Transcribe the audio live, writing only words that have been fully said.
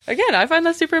Again, I find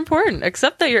that super important.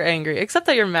 Accept that you're angry. Accept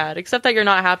that you're mad. Accept that you're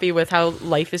not happy with how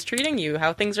life is treating you,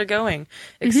 how things are going.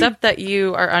 Accept that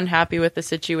you are unhappy with the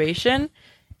situation,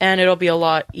 and it'll be a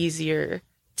lot easier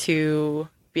to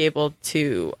be able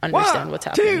to understand what's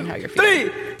happening and how you're feeling.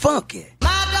 1, 2, 3, funk it.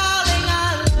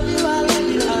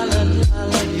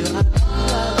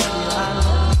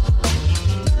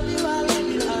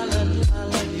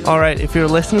 All right, if you're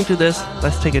listening to this,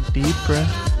 let's take a deep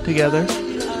breath together.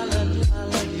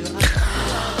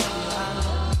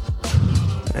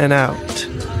 And out.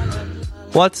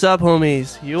 What's up,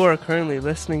 homies? You are currently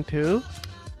listening to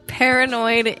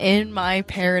Paranoid in My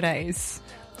Paradise,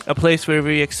 a place where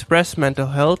we express mental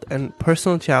health and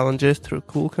personal challenges through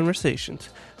cool conversations.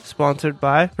 Sponsored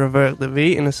by Roberge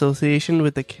Lévy in association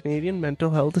with the Canadian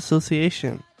Mental Health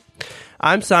Association.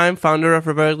 I'm Simon, founder of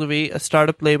Roberge Lévy, a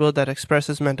startup label that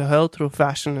expresses mental health through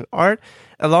fashion and art.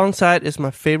 Alongside is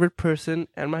my favorite person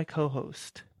and my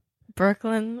co-host,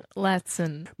 Brooklyn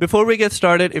Latson. Before we get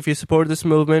started, if you support this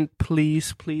movement,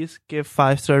 please give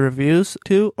 5-star reviews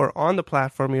to or on the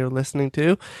platform you're listening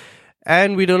to.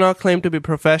 And we do not claim to be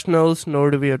professionals, nor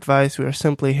do we advise. We are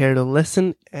simply here to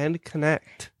listen and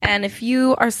connect. And if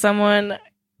you are someone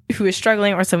who is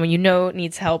struggling or someone you know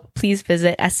needs help, please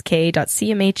visit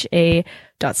sk.cmha.ca.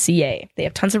 They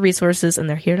have tons of resources and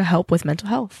they're here to help with mental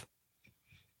health.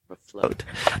 Float.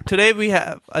 Today we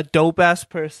have a dope-ass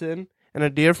person and a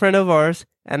dear friend of ours,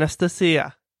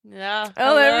 Anastasia. Yeah.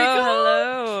 Oh, there we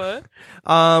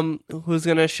go. Who's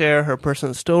going to share her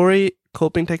personal story,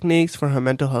 coping techniques for her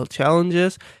mental health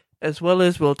challenges, as well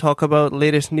as we'll talk about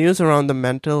latest news around the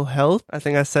mental health. I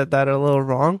think I said that a little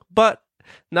wrong, but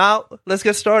now let's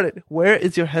get started. Where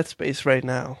is your headspace right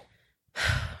now?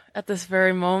 At this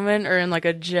very moment, or in like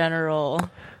a general?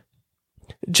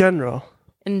 General.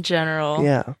 In general.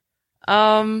 Yeah.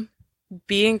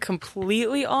 Being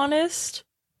completely honest,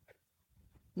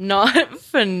 not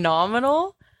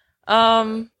phenomenal.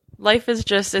 Life is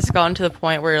just, it's gotten to the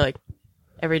point where like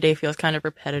every day feels kind of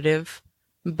repetitive,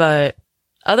 but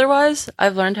otherwise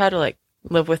I've learned how to like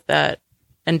live with that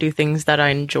and do things that I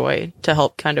enjoy to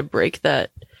help kind of break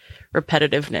that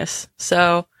repetitiveness.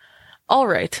 So, all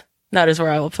right. That is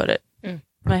where I will put it.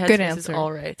 My headspace Good is answer.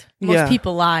 all right. Most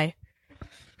people lie.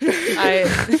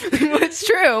 It's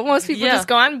true. Most people just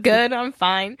go, I'm good, I'm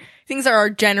fine. Things are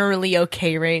generally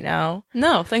okay right now.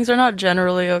 No, things are not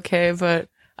generally okay, but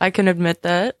I can admit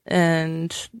that,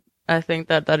 and I think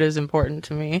that that is important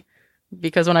to me.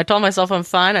 Because when I tell myself I'm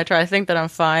fine, I try to think that I'm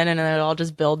fine, and then it all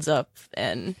just builds up,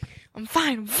 and I'm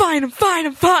fine, I'm fine, I'm fine,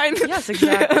 I'm fine. Yes,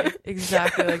 exactly.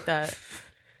 Exactly like that.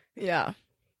 Yeah.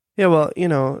 Yeah, well, you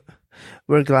know,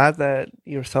 we're glad that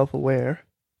you're self-aware.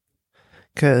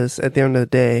 Because at the end of the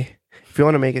day, if you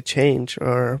want to make a change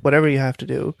or whatever you have to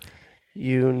do,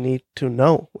 you need to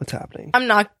know what's happening. I'm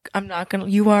not gonna,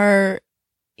 you are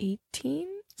 18?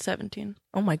 17.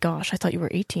 Oh my gosh, I thought you were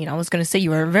 18. I was gonna say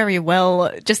you were very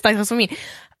well, just like that's what I mean.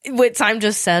 What Simon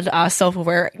just said,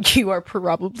 self-aware, you are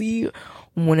probably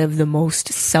one of the most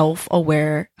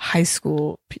self-aware high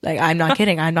school, like, I'm not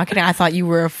kidding. I thought you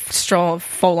were a strong,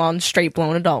 full-on,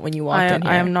 straight-blown adult when you walked in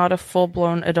here. I am not a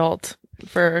full-blown adult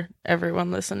for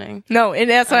everyone listening. No, and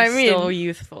that's what I mean. Still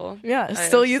youthful. Yeah,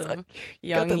 still youthful.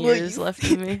 Young years left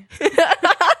in me.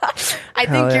 I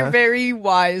think you're very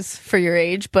wise for your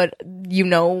age, but you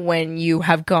know when you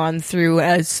have gone through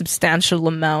a substantial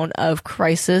amount of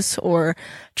crisis or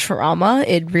trauma,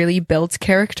 it really builds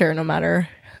character no matter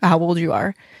how old you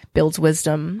are. Builds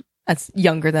wisdom that's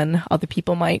younger than other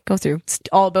people might go through. It's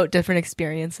all about different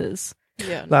experiences.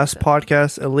 Yeah. Last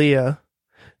podcast, Aaliyah,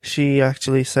 she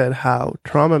actually said how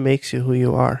trauma makes you who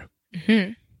you are.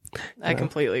 Mm-hmm. I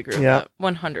completely agree with that.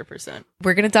 100%.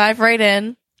 We're going to dive right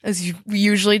in, as we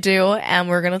usually do, and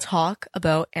we're going to talk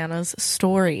about Anna's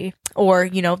story. Or,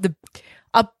 you know,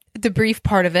 the brief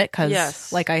part of it,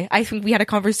 because like I think we had a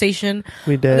conversation.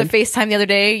 We did. The FaceTime the other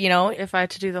day, you know. If I had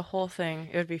to do the whole thing,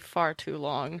 it would be far too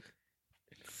long.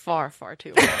 Far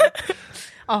too long.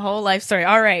 A whole life story.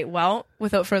 All right, well,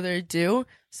 without further ado.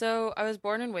 So I was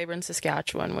born in Weyburn,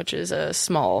 Saskatchewan, which is a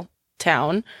small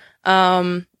town.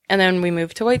 And then we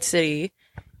moved to White City.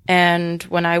 And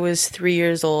when I was 3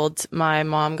 years old, my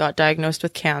mom got diagnosed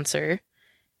with cancer.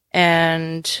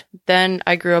 And then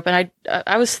I grew up, and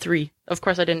I was 3. Of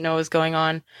course, I didn't know what was going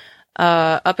on.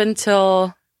 Up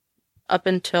until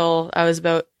I was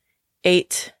about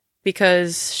 8,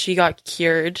 because she got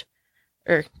cured.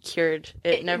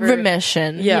 It never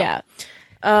remission. Yeah.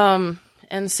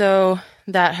 And so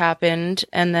that happened,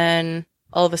 and then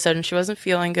all of a sudden she wasn't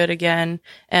feeling good again.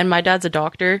 And my dad's a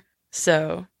doctor,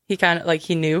 so he kind of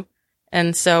he knew.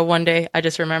 And so one day I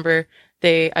just remember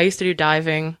I used to do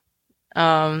diving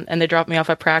and they dropped me off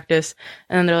at practice,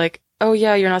 and then they're like, oh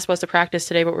yeah, you're not supposed to practice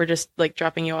today, but we're just like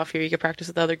dropping you off here. You can practice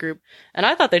with the other group. And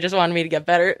I thought they just wanted me to get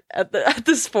better at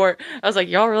the sport. I was like,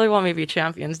 y'all really want me to be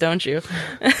champions, don't you?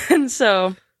 And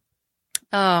so,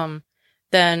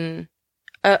 then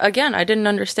again, I didn't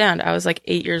understand. I was like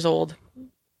 8 years old.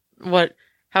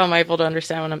 How am I able to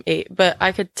understand when I'm 8? But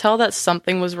I could tell that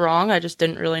something was wrong. I just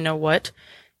didn't really know what.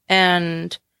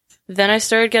 And then I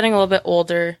started getting a little bit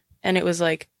older, and it was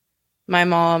like my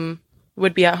mom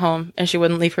would be at home and she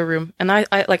wouldn't leave her room. And I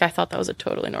thought that was a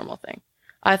totally normal thing.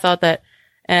 I thought that,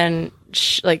 and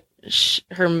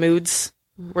her moods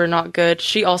were not good.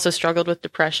 She also struggled with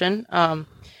depression.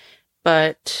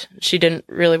 But she didn't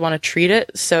really want to treat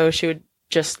it. So she would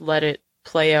just let it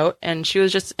play out. And she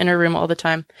was just in her room all the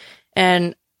time.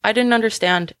 And I didn't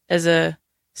understand as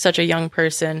such a young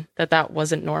person that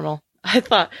wasn't normal.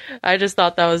 I just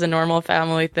thought that was a normal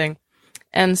family thing.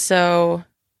 And so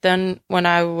then when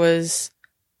I was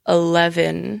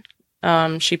 11,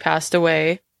 she passed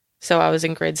away. So I was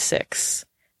in grade 6.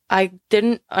 I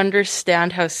didn't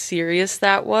understand how serious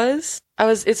that was.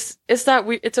 It's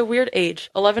a weird age.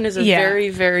 11 is a very,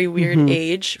 very weird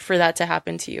age for that to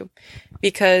happen to you.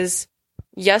 Because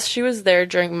yes, she was there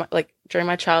during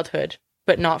my childhood,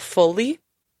 but not fully.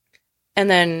 And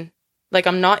then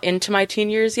I'm not into my teen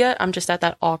years yet. I'm just at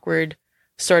that awkward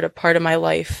sort of part of my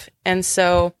life. And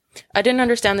so I didn't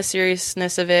understand the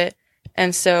seriousness of it.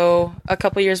 And so a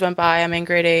couple years went by, I'm in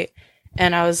grade 8,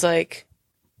 and I was like,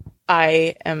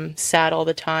 I am sad all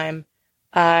the time.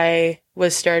 I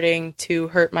was starting to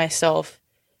hurt myself.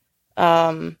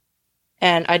 And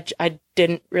I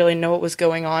didn't really know what was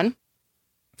going on.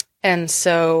 And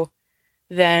so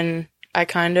then I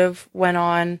kind of went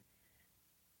on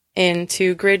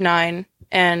into grade 9,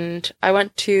 and I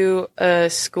went to a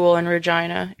school in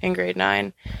Regina in grade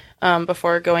 9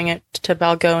 before going to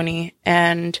Balgony.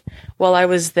 And while I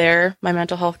was there, my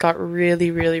mental health got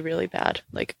really, really, really bad,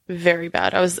 very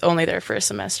bad. I was only there for a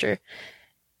semester.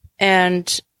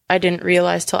 And I didn't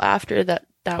realize till after that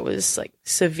was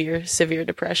severe, severe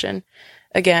depression.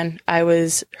 Again, I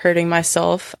was hurting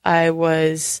myself. I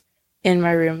was in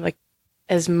my room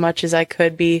as much as I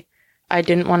could be. I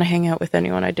didn't want to hang out with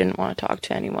anyone. I didn't want to talk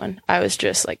to anyone. I was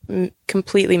just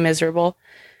completely miserable.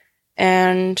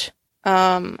 And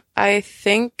I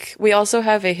think we also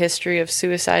have a history of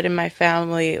suicide in my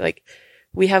family.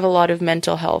 We have a lot of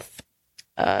mental health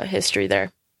history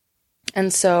there.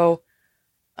 And so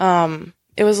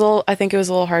it was I think it was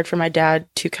a little hard for my dad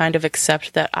to kind of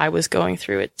accept that I was going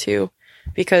through it too,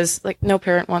 because no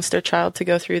parent wants their child to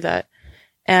go through that.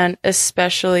 And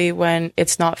especially when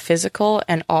it's not physical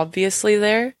and obviously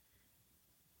there,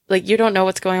 you don't know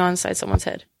what's going on inside someone's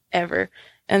head ever.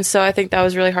 And so I think that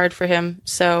was really hard for him.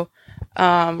 So we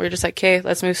were just like, okay,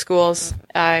 let's move schools.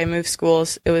 I moved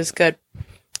schools. It was good.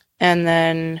 And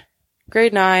then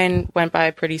grade 9 went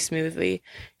by pretty smoothly.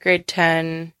 Grade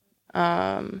 10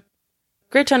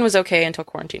 was okay until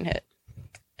quarantine hit.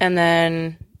 And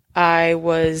then I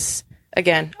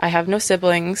have no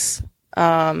siblings.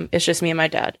 It's just me and my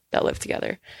dad that live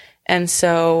together. And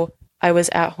so I was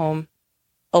at home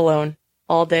alone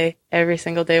all day, every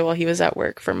single day while he was at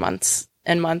work for months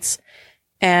and months.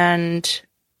 And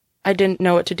I didn't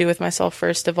know what to do with myself,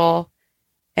 first of all.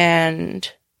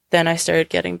 And then I started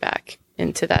getting back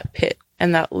into that pit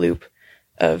and that loop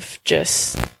of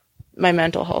just my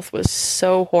mental health was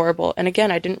so horrible. And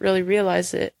again, I didn't really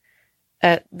realize it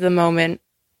at the moment,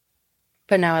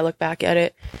 but now I look back at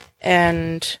it.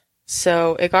 And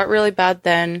so it got really bad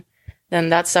then. Then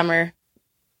that summer,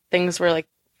 things were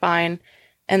fine.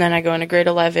 And then I go into grade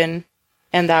 11,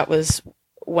 and that was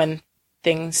when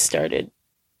things started.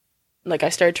 I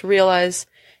started to realize,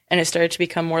 and it started to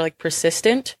become more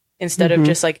persistent instead of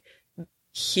just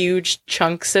huge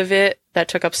chunks of it that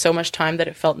took up so much time that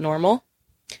it felt normal.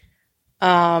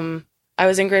 I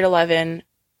was in grade 11.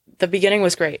 The beginning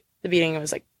was great. The beginning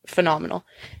was phenomenal.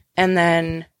 And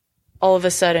then all of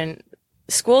a sudden,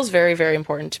 school is very, very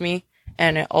important to me,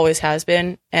 and it always has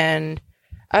been. And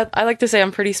I like to say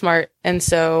I'm pretty smart, and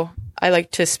so I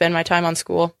like to spend my time on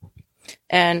school.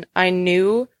 And I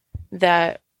knew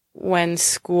that when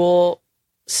school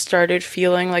started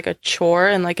feeling like a chore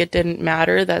and it didn't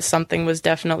matter, that something was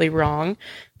definitely wrong,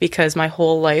 because my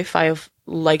whole life I've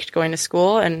liked going to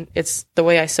school, and it's the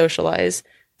way I socialize,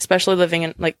 especially living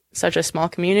in such a small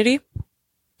community.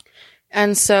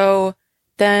 And so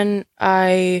then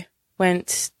I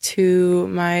went to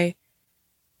my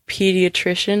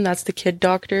pediatrician. That's the kid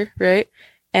doctor, right?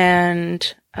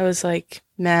 And I was like,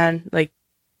 man,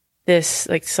 this,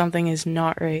 something is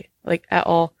not right, at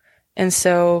all. And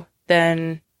so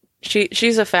then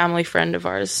she's a family friend of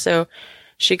ours, so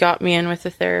she got me in with a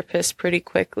therapist pretty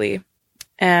quickly.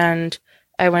 And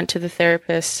I went to the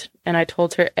therapist and I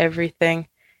told her everything.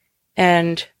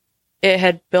 And it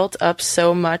had built up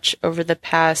so much over the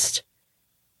past,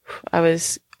 I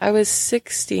was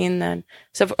 16 then.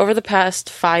 So over the past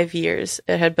 5 years,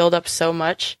 it had built up so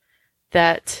much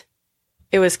that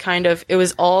it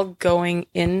was all going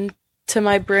into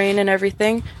my brain and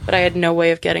everything, but I had no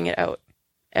way of getting it out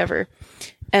ever.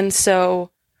 And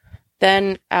so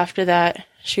then after that,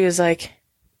 she was like,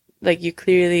 you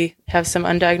clearly have some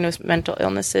undiagnosed mental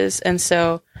illnesses. And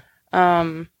so,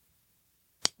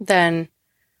 then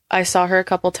I saw her a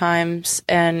couple times,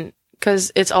 and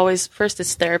cause it's always first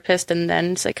it's therapist and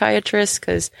then psychiatrist,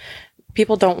 cause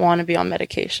people don't want to be on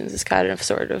medications. It's kind of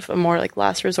sort of a more like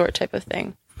last resort type of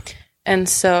thing. And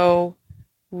so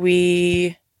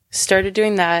we started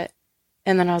doing that.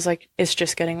 And then I was like, it's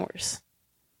just getting worse.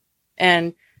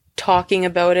 And talking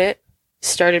about it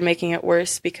started making it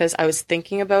worse because I was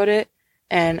thinking about it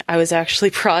and I was actually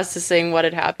processing what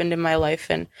had happened in my life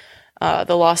and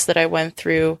the loss that I went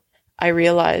through. I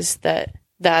realized that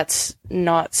that's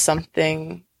not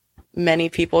something many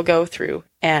people go through,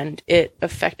 and it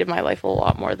affected my life a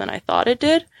lot more than I thought it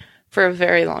did for a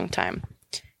very long time.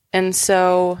 And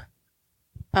so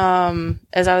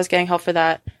as I was getting help for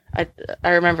that, I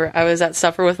remember I was at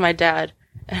supper with my dad.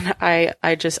 And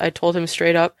I told him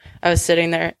straight up, I was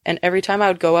sitting there, and every time I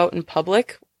would go out in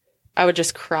public, I would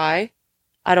just cry.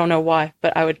 I don't know why,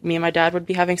 but me and my dad would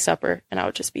be having supper, and I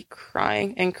would just be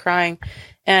crying and crying.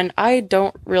 And I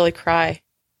don't really cry.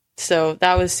 So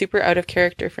that was super out of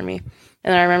character for me.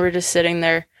 And I remember just sitting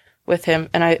there with him,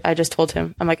 and I just told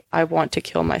him, I'm like, I want to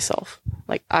kill myself.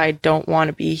 Like, I don't want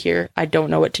to be here. I don't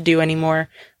know what to do anymore.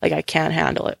 Like, I can't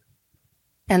handle it.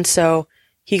 And so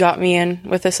he got me in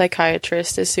with a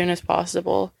psychiatrist as soon as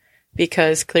possible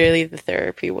because clearly the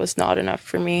therapy was not enough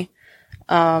for me.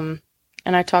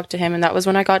 And I talked to him, and that was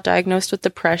when I got diagnosed with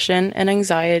depression and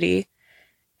anxiety.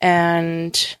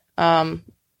 And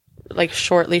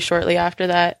shortly after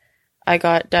that, I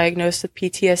got diagnosed with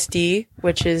PTSD,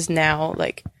 which is now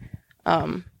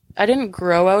I didn't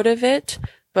grow out of it,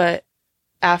 but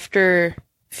after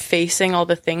facing all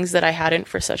the things that I hadn't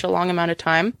for such a long amount of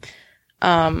time,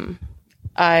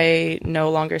 I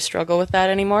no longer struggle with that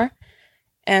anymore.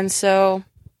 And so,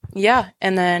 yeah.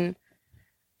 And then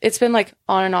it's been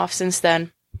on and off since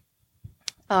then.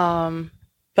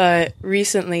 But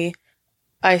recently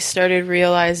I started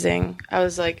realizing I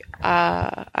was I'm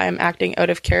acting out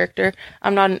of character.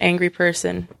 I'm not an angry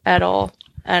person at all.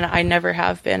 And I never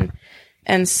have been.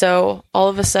 And so all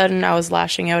of a sudden I was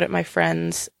lashing out at my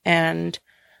friends, and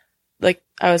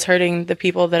I was hurting the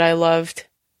people that I loved.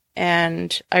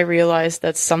 And I realized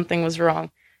that something was wrong.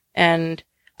 And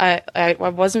I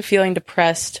wasn't feeling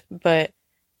depressed, but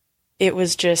it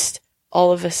was just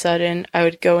all of a sudden I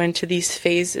would go into these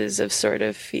phases of sort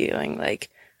of feeling like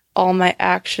all my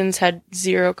actions had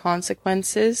zero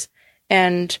consequences,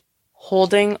 and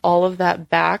holding all of that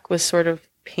back was sort of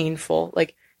painful.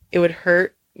 Like, it would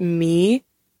hurt me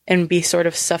and be sort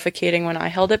of suffocating when I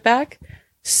held it back.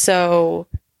 So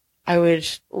I would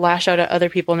lash out at other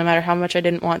people no matter how much I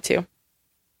didn't want to.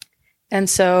 And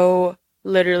so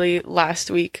literally last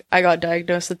week I got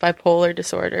diagnosed with bipolar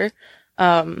disorder.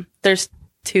 There's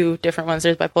two different ones.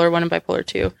 There's bipolar 1 and bipolar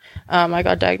 2. I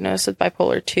got diagnosed with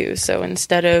bipolar 2. So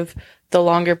instead of the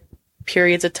longer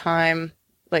periods of time,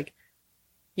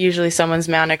 usually someone's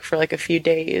manic for a few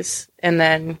days and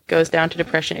then goes down to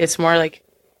depression, it's more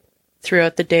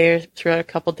throughout the day or throughout a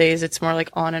couple days, it's more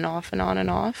on and off and on and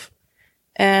off.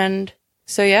 And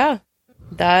so, yeah,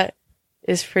 that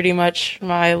is pretty much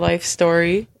my life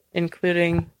story,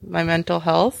 including my mental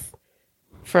health.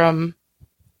 From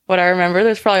what I remember,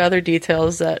 there's probably other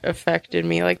details that affected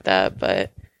me like that,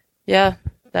 but yeah,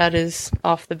 that is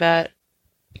off the bat.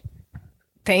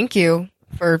 Thank you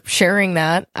for sharing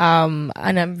that. And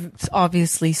I'm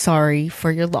obviously sorry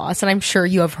for your loss, and I'm sure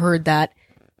you have heard that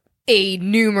a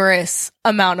numerous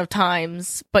amount of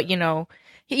times, but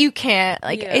you can't,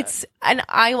 it's, and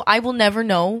I will never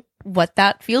know what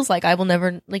that feels like. I will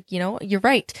never, you're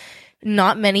right.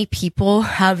 Not many people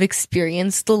have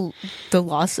experienced the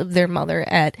loss of their mother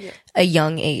at a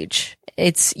young age.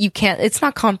 It's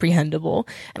not comprehensible.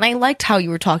 And I liked how you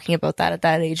were talking about that at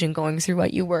that age and going through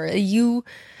what you were. You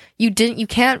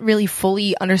can't really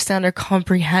fully understand or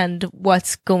comprehend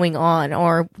what's going on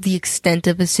or the extent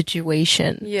of a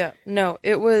situation. Yeah, no,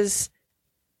 it was,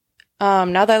 now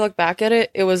that I look back at it,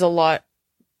 it was a lot.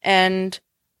 And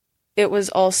it was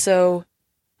also,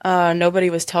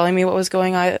 nobody was telling me what was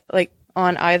going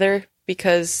on either,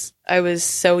 because I was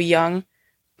so young.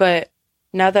 But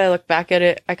now that I look back at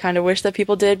it, I kind of wish that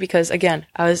people did because, again,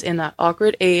 I was in that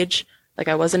awkward age. Like,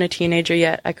 I wasn't a teenager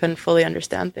yet. I couldn't fully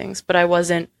understand things, but I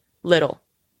wasn't little.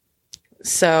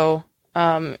 So,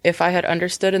 if I had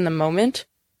understood in the moment,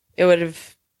 it would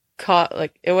have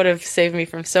it would have saved me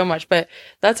from so much, but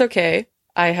that's okay.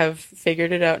 I have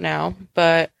figured it out now,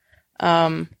 but,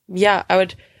 yeah, I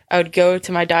would go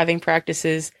to my diving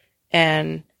practices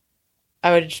and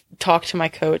I would talk to my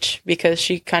coach because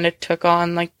she kind of took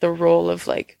on like the role of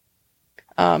like,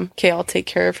 okay, I'll take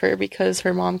care of her because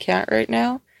her mom can't right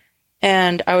now.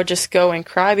 And I would just go and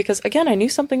cry because, again, I knew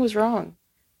something was wrong.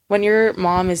 When your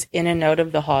mom is in and out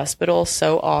of the hospital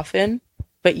so often,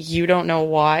 but you don't know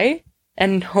why,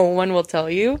 and no one will tell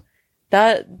you,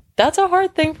 that's a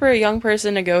hard thing for a young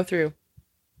person to go through.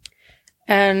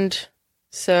 And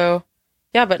so,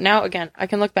 yeah, but now, again, I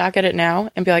can look back at it now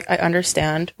and be like, I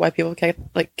understand why people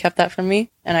kept that from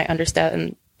me, and I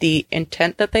understand the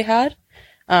intent that they had,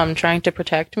 trying to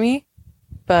protect me,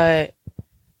 but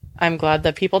I'm glad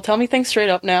that people tell me things straight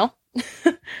up now.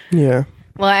 Yeah.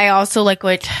 Well, I also like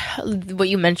what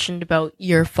you mentioned about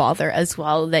your father as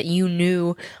well, that you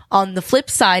knew on the flip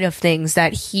side of things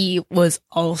that he was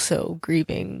also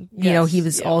grieving. You know, he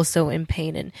was also in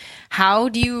pain. And how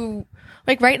do you,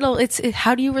 like, right now,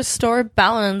 how do you restore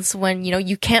balance when, you know,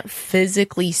 you can't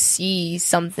physically see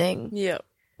something? Yeah.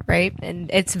 Right?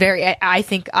 And it's very, I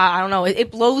think, I don't know,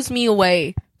 it blows me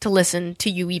away to listen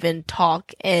to you even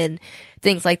talk and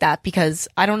things like that, because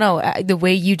I don't know, the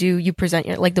way you present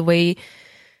like the way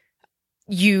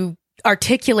you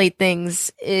articulate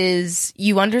things is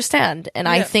you understand. And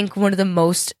I think one of the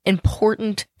most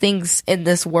important things in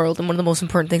this world and one of the most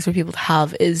important things for people to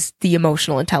have is the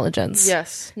emotional intelligence.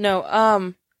 Yes.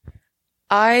 No,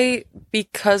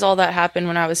 because all that happened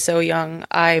when I was so young,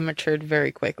 I matured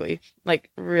very quickly, like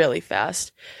really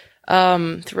fast.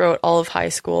 Throughout all of high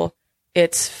school,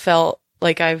 it's felt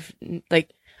like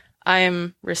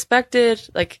I'm respected,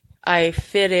 like I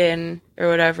fit in or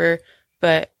whatever,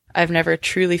 but I've never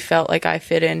truly felt like I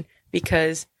fit in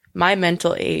because my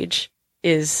mental age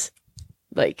is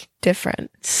like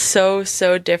different. So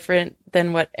different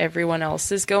than what everyone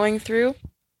else is going through.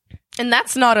 And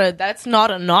that's not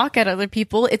a knock at other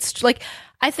people. It's like,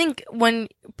 I think when,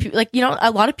 like, you know,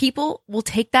 a lot of people will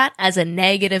take that as a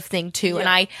negative thing too.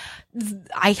 Yeah.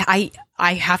 And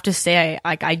I have to say,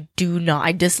 I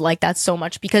dislike that so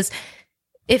much, because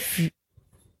if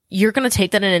you're going to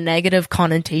take that in a negative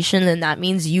connotation, then that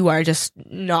means you are just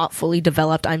not fully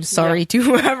developed. I'm sorry to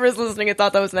whoever's listening and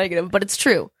thought that was negative, but it's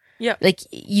true. Yeah. Like,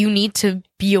 you need to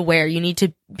be aware. You need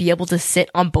to be able to sit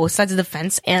on both sides of the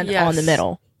fence and on the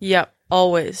middle. Yep.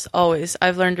 Always.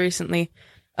 I've learned recently,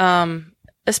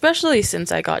 especially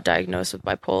since I got diagnosed with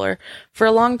bipolar, for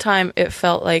a long time, it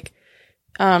felt like,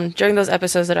 during those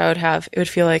episodes that I would have, it would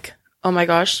feel like, oh my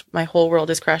gosh, my whole world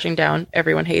is crashing down.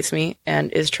 Everyone hates me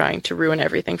and is trying to ruin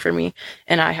everything for me,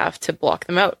 and I have to block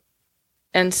them out.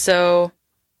 And so,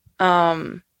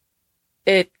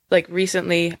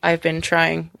 recently I've been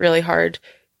trying really hard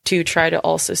to try to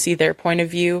also see their point of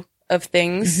view of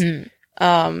things. Mm-hmm.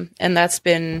 And that's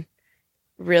been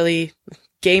really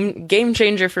game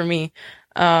changer for me.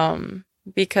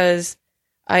 Because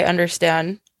I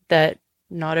understand that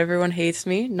not everyone hates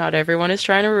me. Not everyone is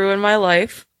trying to ruin my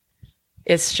life.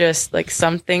 It's just like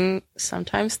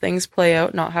sometimes things play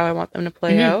out not how I want them to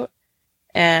play out.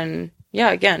 And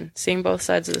yeah, again, seeing both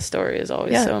sides of the story is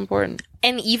always so important.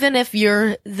 And even if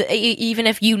even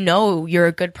if you know you're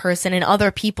a good person and other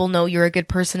people know you're a good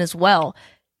person as well,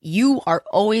 you are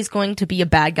always going to be a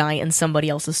bad guy in somebody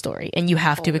else's story, and you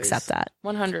have to accept that.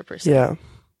 100%. Yeah.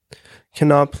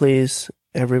 Cannot please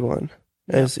everyone.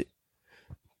 That's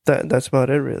about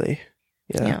it, really.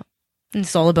 Yeah.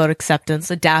 It's all about acceptance,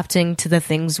 adapting to the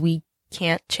things we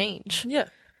can't change. Yeah.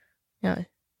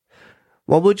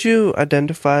 What would you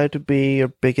identify to be your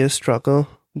biggest struggle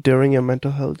during your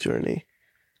mental health journey?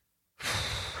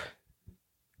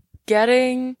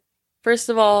 First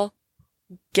of all,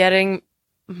 getting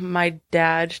my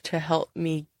dad to help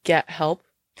me get help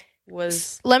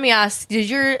was... Let me ask,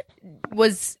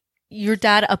 was your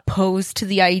dad opposed to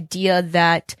the idea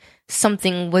that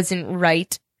something wasn't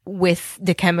right with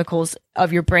the chemicals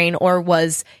of your brain, or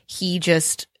was he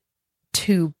just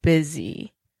too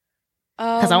busy?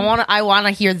 Because I want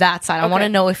to hear that side. I want to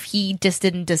know if he just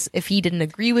if he didn't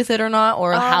agree with it or not,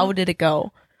 or how did it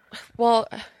go? Well,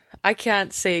 I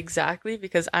can't say exactly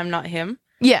because I'm not him.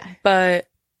 Yeah, but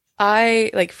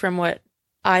from what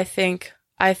I think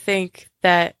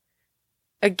that,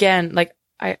 again, like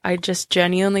I just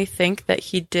genuinely think that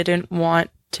he didn't want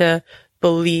to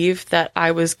believe that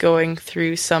I was going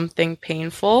through something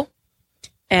painful,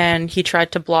 And he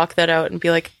tried to block that out and be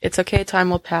like, it's okay, time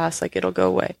will pass, like it'll go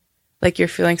away. Like, you're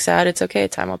feeling sad, it's okay,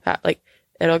 time will pass, like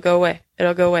it'll go away,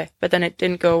 it'll go away. But then it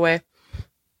didn't go away.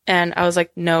 And I was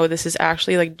like, no, this is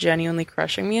actually like genuinely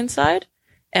crushing me inside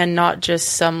and not just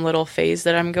some little phase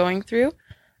that I'm going through.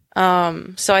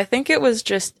 So I think it was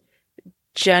just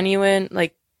genuine,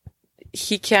 like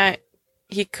he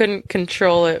couldn't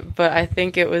control it, but I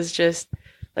think it was just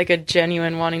like a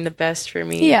genuine wanting the best for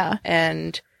me. Yeah.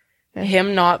 And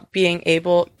him not being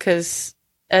able, because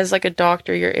as like a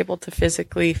doctor, you're able to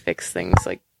physically fix things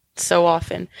like so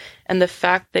often. And the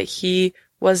fact that he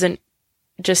wasn't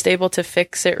just able to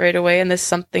fix it right away, and this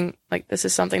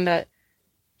is something that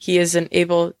he isn't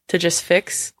able to just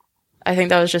fix, I think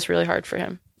that was just really hard for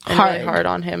him. And really hard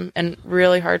on him, and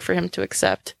really hard for him to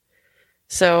accept.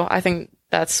 So I think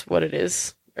that's what it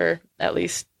is, or at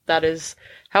least that is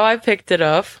how I picked it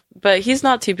up. But he's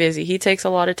not too busy. He takes a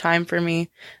lot of time for me.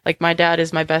 Like, my dad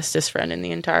is my bestest friend in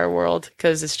the entire world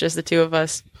because it's just the two of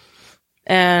us.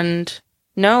 And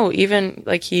no, even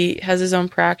like he has his own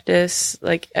practice,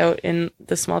 like out in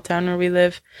the small town where we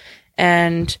live.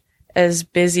 And as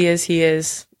busy as he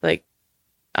is, like,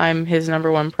 I'm his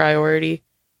number one priority.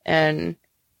 And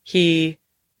he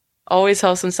always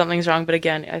helps when something's wrong. But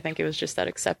again, I think it was just that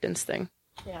acceptance thing.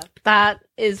 Yeah, that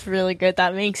is really good.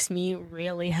 That makes me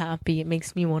really happy. It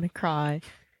makes me want to cry.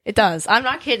 It does. I'm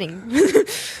not kidding.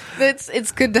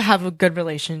 It's good to have a good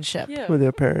relationship with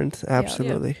your parents.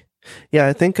 Absolutely. Yeah,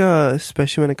 I think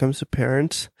especially when it comes to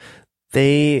parents,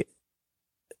 they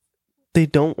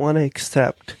don't want to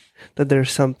accept that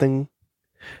there's something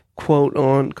quote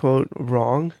unquote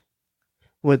wrong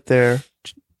with their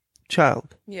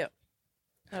child. Yeah,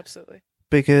 absolutely.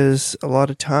 Because a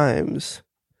lot of times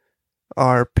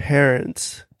our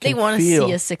parents, they want to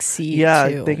see us succeed. Yeah,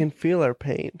 too. They can feel our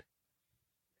pain.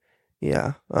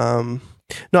 Yeah. No,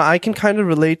 I can kind of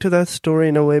relate to that story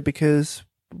in a way, because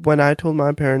when I told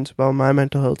my parents about my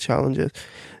mental health challenges,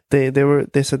 they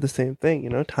said the same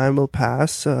thing, time will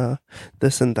pass,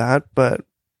 this and that. But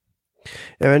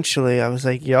eventually I was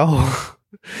like, yo,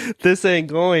 this ain't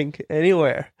going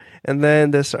anywhere. And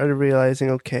then they started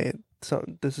realizing, okay, so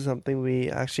this is something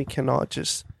we actually cannot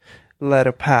just let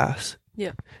it pass.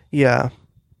 Yeah. Yeah.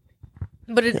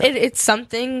 But it's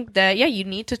something that, you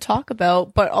need to talk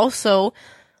about. But also,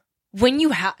 when you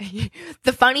have...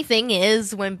 the funny thing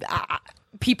is, when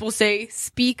people say,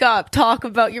 speak up, talk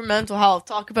about your mental health,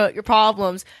 talk about your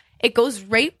problems, it goes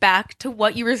right back to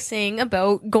what you were saying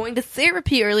about going to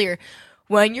therapy earlier.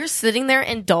 When you're sitting there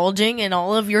indulging in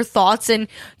all of your thoughts, and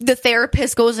the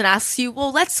therapist goes and asks you,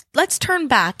 well, let's turn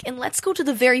back and let's go to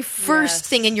the very first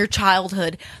thing in your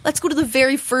childhood. Let's go to the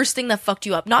very first thing that fucked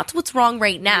you up, not to what's wrong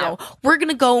right now. Yeah. We're going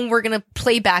to go and we're going to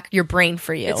play back your brain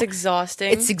for you. It's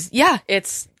exhausting.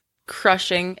 It's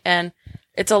crushing, and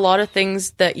it's a lot of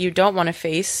things that you don't want to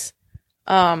face.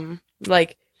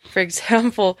 Like, for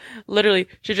example, literally,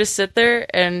 she'd just sit there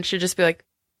and she'd just be like,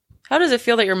 how does it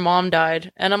feel that your mom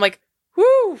died? And I'm like,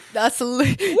 woo! That's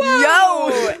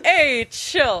yo! Hey,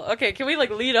 chill. Okay, can we like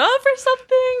lead up or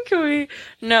something? Can we?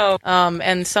 No.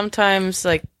 And sometimes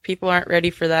like people aren't ready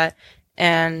for that.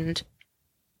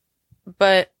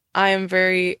 But I'm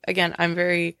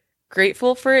very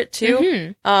grateful for it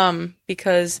too. Mm-hmm.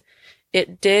 Because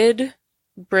it did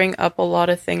bring up a lot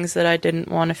of things that I didn't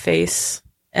want to face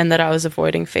and that I was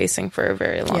avoiding facing for a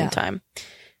very long time.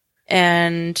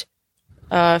 And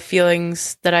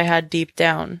feelings that I had deep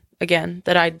down, again,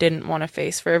 that I didn't want to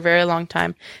face for a very long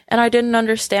time. And I didn't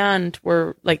understand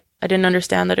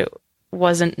that it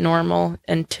wasn't normal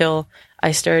until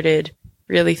I started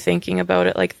really thinking about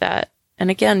it like that.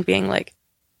 And again, being like,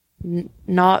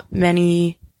 not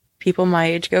many people my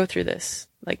age go through this.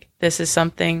 Like, this is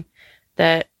something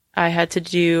that I had to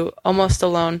do almost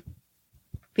alone,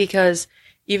 because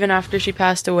even after she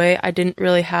passed away, I didn't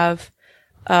really have,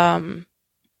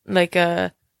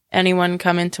 anyone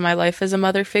come into my life as a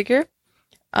mother figure.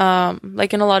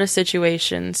 Like in a lot of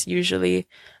situations, usually,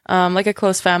 like a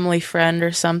close family friend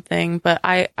or something, but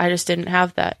I just didn't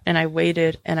have that. And I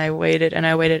waited and I waited and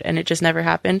I waited, and it just never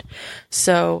happened.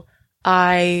 So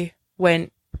I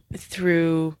went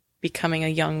through becoming a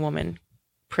young woman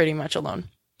pretty much alone.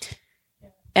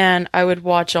 And I would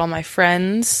watch all my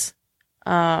friends,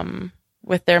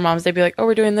 with their moms. They'd be like, oh,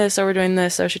 we're doing this. Oh, we're doing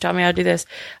this. Oh, she taught me how to do this.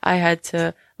 I had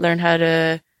to learn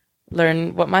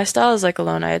what my style is like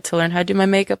alone. I had to learn how to do my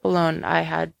makeup alone. I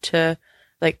had to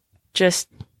just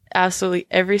absolutely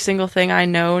every single thing I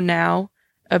know now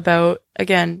about,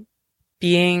 again,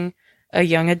 being a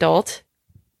young adult.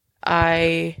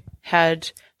 My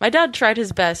dad tried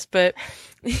his best, but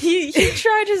he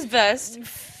tried his best.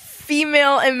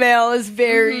 female and male is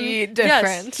very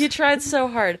different. Yes, he tried so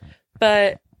hard,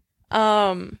 but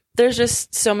there's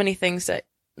just so many things that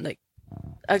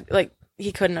like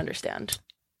he couldn't understand.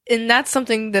 And that's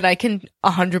something that I can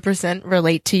 100%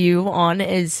 relate to you on.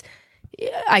 Is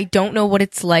I don't know what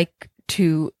it's like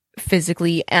to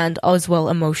physically and as well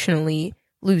emotionally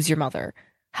lose your mother.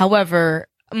 However,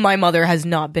 my mother has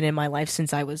not been in my life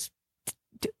since I was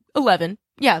 11.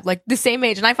 Yeah, like the same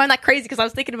age. And I find that crazy because I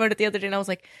was thinking about it the other day and I was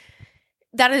like,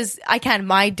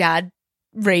 my dad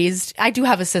raised, I do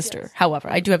have a sister. Yes. However,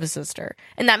 I do have a sister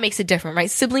and that makes it different,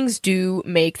 right? Siblings do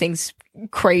make things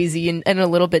crazy and a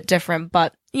little bit different,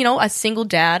 but you know, a single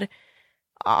dad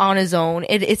on his own,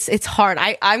 it's hard.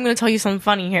 I'm going to tell you something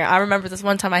funny here. I remember this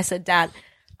one time I said, Dad,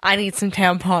 I need some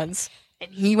tampons.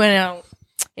 And he went out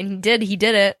and he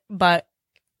did it, but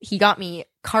he got me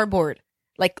cardboard,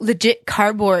 like legit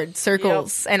cardboard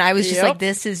circles. Yep. And I was just like,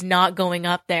 this is not going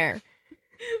up there.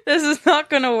 This is not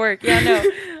going to work. Yeah,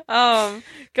 no.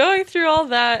 Going through all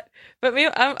that, but me,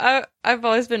 I've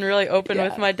always been really open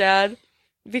with my dad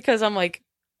because I'm like,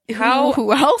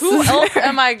 who else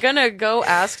am I gonna go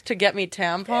ask to get me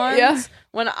tampons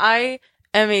when I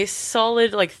am a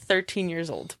solid like 13 years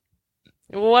old?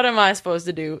 What am I supposed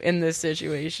to do in this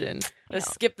situation?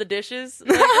 Skip the dishes?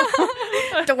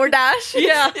 DoorDash?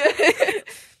 Yeah.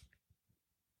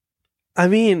 I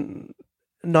mean,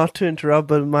 not to interrupt,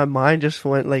 but my mind just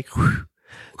went like, whew,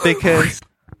 because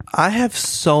I have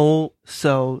so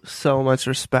much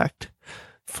respect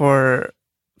for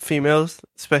females,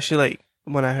 especially like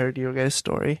when I heard your guys'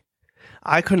 story.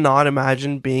 I could not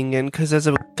imagine being in, because as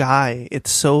a guy,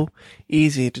 it's so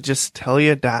easy to just tell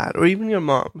your dad or even your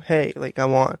mom, hey, like I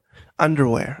want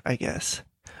underwear, I guess.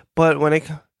 But when it,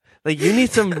 like, you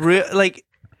need some real, like,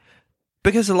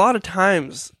 because a lot of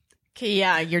times, okay,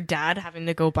 yeah, your dad having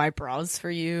to go buy bras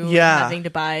for you. Yeah. Having to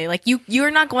buy, like,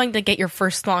 you're not going to get your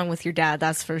first thong with your dad,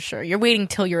 that's for sure. You're waiting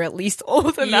till you're at least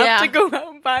old enough to go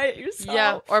out and buy it yourself.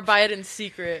 Yeah, or buy it in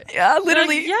secret. Yeah,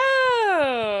 literally. Like,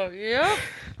 yeah, yep.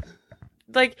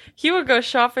 Like, he would go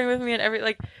shopping with me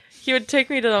and he would take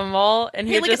me to the mall and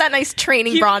hey, look at that nice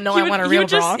training bra. No, I want a real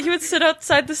bra. He would sit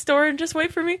outside the store and just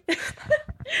wait for me.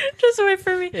 Just wait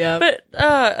for me. Yeah. But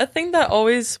a thing that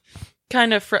always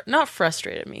kind of not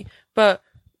frustrated me, but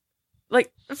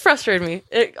like frustrated me.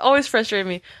 It always frustrated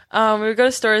me. We would go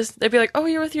to stores. They'd be like, "Oh,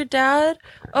 you're with your dad?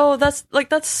 Oh, that's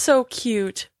so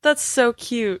cute. That's so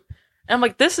cute." And I'm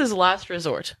like, "This is last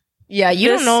resort." Yeah, you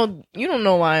don't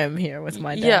know why I'm here with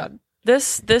my dad. Yeah.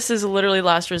 This is literally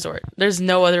last resort. There's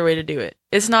no other way to do it.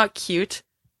 It's not cute.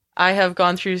 I have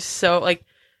gone through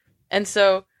and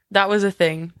so that was a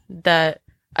thing that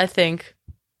I think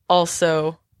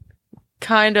also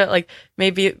kind of like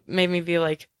maybe made me be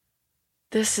like,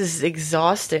 this is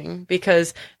exhausting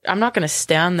because I'm not going to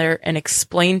stand there and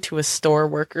explain to a store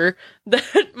worker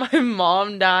that my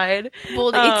mom died.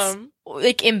 Well, it's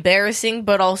like embarrassing,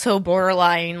 but also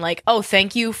borderline like, oh,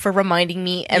 thank you for reminding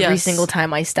me every single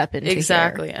time I step into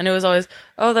exactly here. And it was always,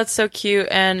 oh, that's so cute.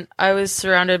 And I was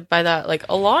surrounded by that like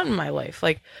a lot in my life.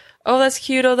 Like, oh, that's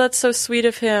cute. Oh, that's so sweet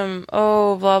of him.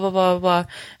 Oh, blah, blah, blah, blah.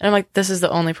 And I'm like, this is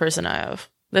the only person I have.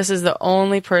 This is the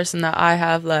only person that I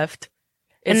have left.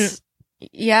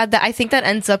 Yeah, I think that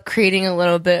ends up creating a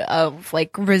little bit of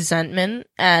like resentment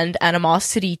and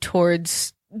animosity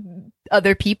towards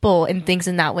other people and things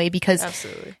in that way, because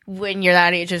absolutely, when you're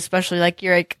that age, especially, like,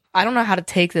 you're like, I don't know how to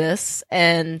take this,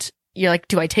 and you're like,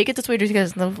 do I take it this way or do I take it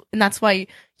this way? And that's why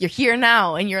you're here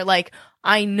now, and you're like,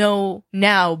 I know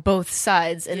now both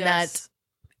sides, and that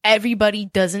everybody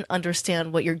doesn't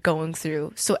understand what you're going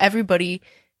through, so everybody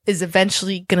is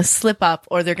eventually gonna slip up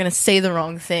or they're gonna say the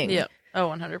wrong thing. Yeah. Oh,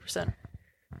 100%.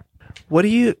 What do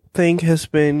you think has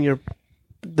been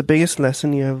the biggest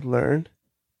lesson you have learned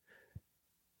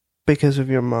because of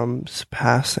your mom's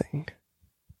passing?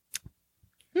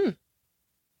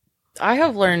 I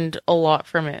have learned a lot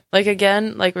from it. Like,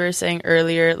 again, like we were saying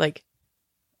earlier, like,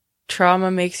 trauma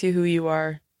makes you who you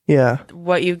are. Yeah.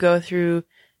 What you go through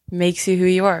makes you who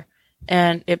you are.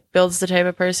 And it builds the type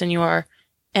of person you are.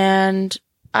 And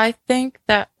I think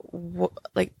that,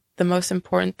 like, the most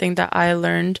important thing that I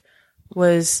learned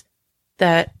was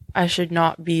that I should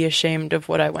not be ashamed of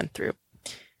what I went through.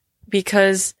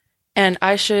 And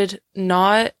I should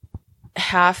not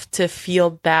have to feel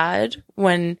bad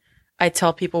when I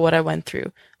tell people what I went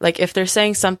through. Like, if they're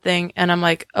saying something and I'm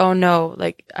like, oh no,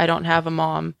 like, I don't have a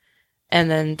mom, and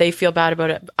then they feel bad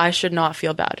about it, I should not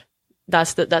feel bad.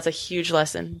 That's a huge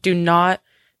lesson. Do not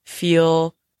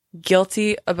feel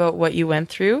guilty about what you went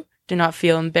through. Do not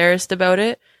feel embarrassed about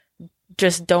it.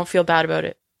 Just don't feel bad about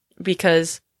it,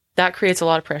 because that creates a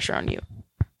lot of pressure on you.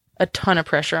 A ton of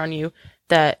pressure on you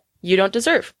that you don't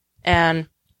deserve. And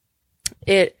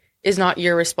it is not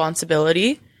your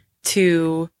responsibility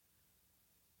to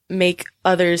make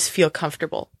others feel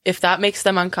comfortable. If that makes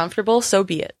them uncomfortable, so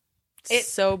be it.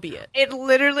 So be it. It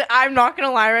literally, I'm not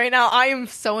gonna lie right now, I am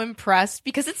so impressed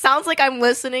because it sounds like I'm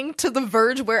listening to The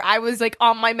Verge where I was like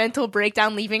on my mental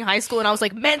breakdown leaving high school and I was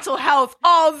like, mental health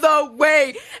all the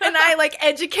way, and I like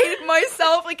educated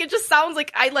myself. Like, it just sounds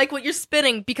like I like what you're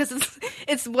spitting because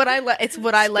it's what I like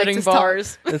to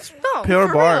bars. It's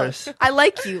pure bars. I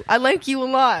like you a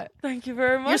lot. Thank you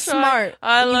very much. You're smart.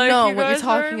 I you like know you what you're guys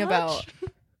talking very about.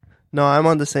 much. No, I'm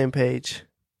on the same page.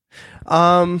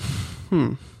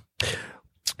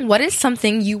 What is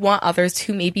something you want others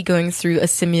who may be going through a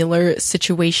similar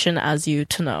situation as you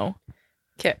to know?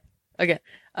 Okay.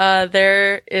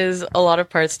 There is a lot of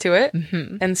parts to it.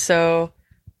 Mm-hmm. And so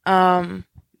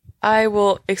I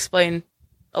will explain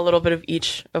a little bit of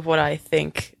each of what I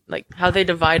think, like how they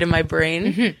divide in my brain.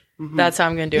 Mm-hmm. Mm-hmm. That's how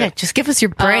I'm going to do Yeah, it. just give us your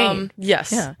brain.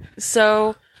 Yes. Yeah.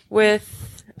 So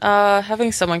with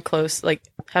having someone close, like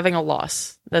having a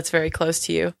loss that's very close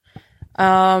to you,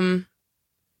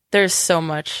 there's so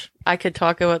much. I could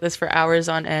talk about this for hours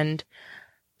on end.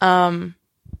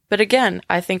 But again,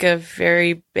 I think a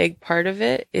very big part of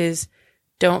it is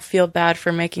don't feel bad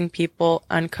for making people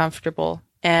uncomfortable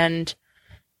and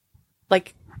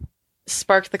like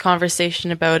spark the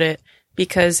conversation about it.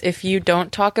 Because if you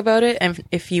don't talk about it and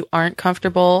if you aren't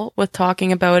comfortable with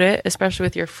talking about it, especially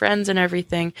with your friends and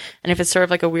everything, and if it's sort of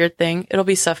like a weird thing, it'll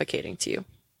be suffocating to you.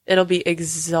 It'll be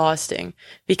exhausting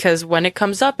because when it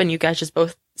comes up and you guys just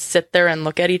both sit there and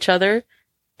look at each other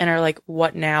and are like,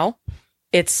 what now?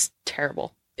 It's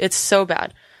terrible. It's so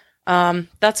bad.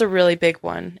 That's a really big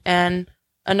one. And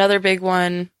another big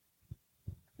one,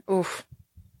 oof,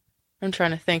 I'm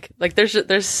trying to think. Like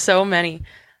there's so many.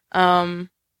 But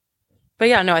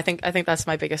yeah, no, I think that's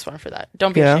my biggest one for that.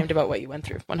 Don't be ashamed about what you went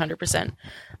through.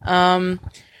 100%.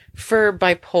 For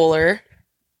bipolar,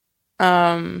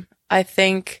 I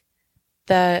think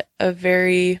that a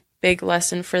very big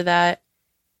lesson for that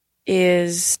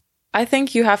is I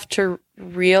think you have to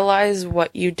realize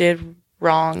what you did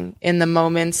wrong in the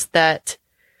moments that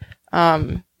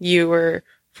you were,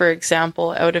 for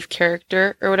example, out of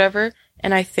character or whatever.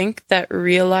 And I think that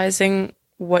realizing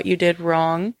what you did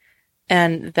wrong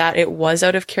and that it was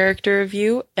out of character of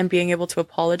you and being able to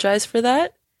apologize for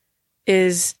that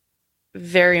is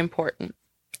very important.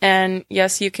 And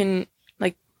yes, you can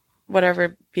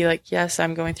whatever, be like, yes,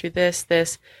 I'm going through this,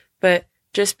 but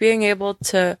just being able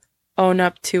to own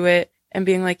up to it and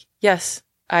being like, yes,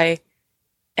 I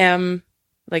am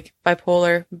like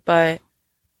bipolar, but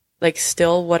like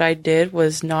still what I did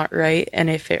was not right. And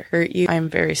if it hurt you, I'm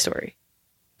very sorry.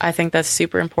 I think that's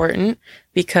super important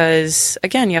because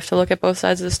again, you have to look at both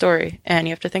sides of the story and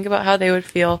you have to think about how they would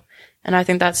feel. And I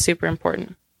think that's super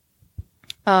important.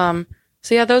 So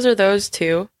yeah, those are those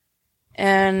two.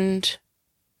 And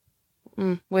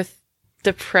with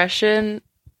depression,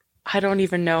 I don't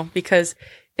even know because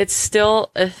it's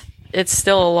still a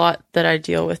lot that I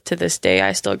deal with to this day.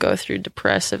 I still go through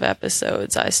depressive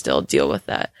episodes. I still deal with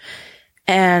that.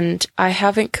 And I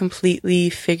haven't completely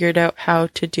figured out how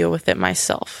to deal with it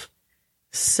myself.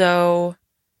 So,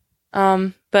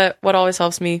 but what always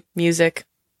helps me, music,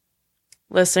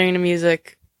 listening to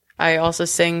music. I also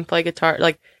sing, play guitar,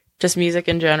 like just music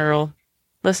in general.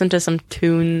 Listen to some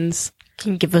tunes.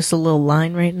 Can you give us a little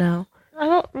line right now? I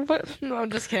don't. What? No,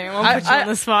 I'm just kidding. I'll put you on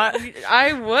the spot.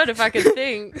 I would if I could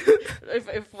think.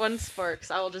 if one sparks,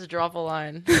 I will just drop a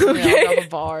line. Okay. I'll drop a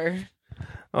bar.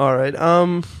 All right.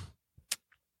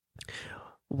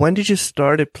 When did you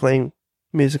started playing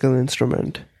musical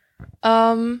instrument?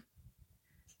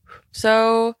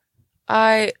 So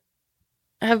I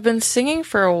have been singing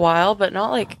for a while, but not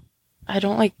like I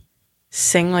don't like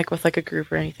sing like with like a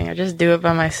group or anything. I just do it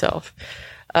by myself.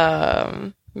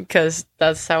 Because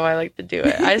that's how I like to do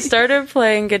it. I started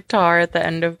playing guitar at the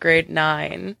end of grade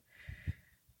 9.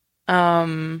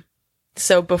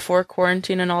 So before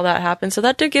quarantine and all that happened. So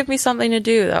that did give me something to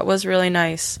do. That was really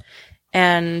nice.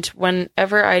 And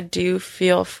whenever I do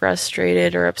feel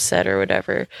frustrated or upset or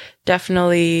whatever,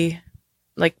 definitely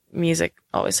like music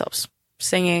always helps.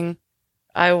 Singing,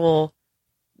 I will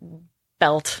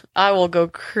belt. I will go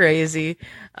crazy.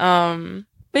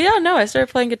 But yeah, no, I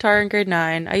started playing guitar in grade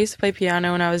 9. I used to play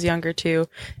piano when I was younger too.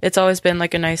 It's always been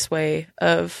like a nice way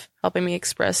of helping me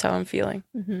express how I'm feeling.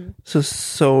 Mm-hmm. So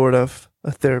sort of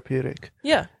a therapeutic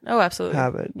Yeah. Oh, absolutely.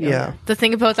 habit. Yeah. The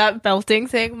thing about that belting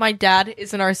thing, my dad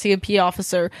is an RCMP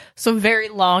officer, so very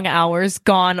long hours,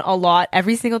 gone a lot.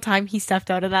 Every single time he stepped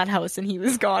out of that house and he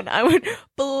was gone, I would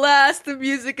blast the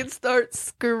music and start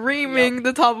screaming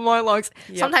the top of my lungs.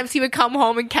 Yep. Sometimes he would come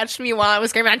home and catch me while I was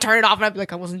screaming. I'd turn it off and I'd be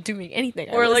like, I wasn't doing anything.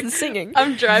 I Or wasn't like singing.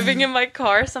 I'm driving in my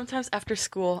car sometimes after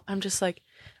school. I'm just like,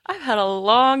 I've had a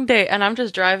long day and I'm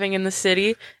just driving in the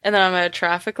city and then I'm at a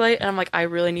traffic light and I'm like, I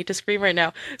really need to scream right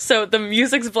now. So the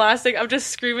music's blasting. I'm just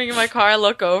screaming in my car. I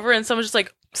look over and someone's just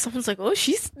like, Oh,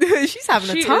 she's having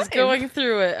she a time. is going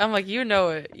through it. I'm like, you know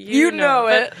it. You know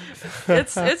it.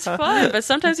 But it's fun, but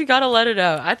sometimes you gotta let it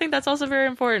out. I think that's also very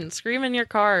important. Scream in your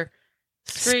car.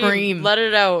 Scream. Let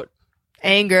it out.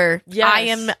 Anger.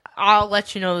 Yes. I'll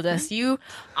let you know this.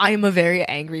 I am a very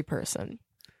angry person.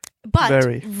 But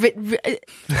Very.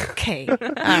 Okay. All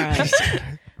right.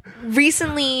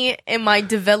 Recently in my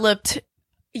developed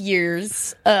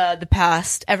years, the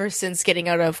past, ever since getting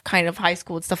out of kind of high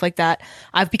school and stuff like that,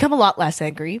 I've become a lot less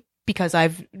angry because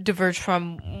I've diverged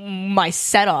from my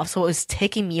set off. So it was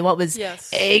taking me what was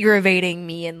aggravating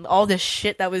me and all this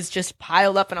shit that was just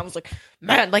piled up. And I was like,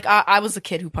 man, like I was a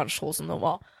kid who punched holes in the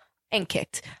wall and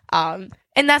kicked. And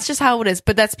that's just how it is.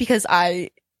 But that's because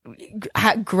I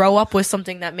grow up with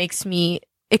something that makes me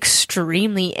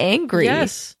extremely angry.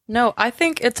 Yes. No, I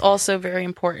think it's also very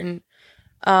important.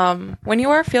 When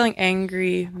you are feeling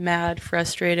angry, mad,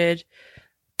 frustrated,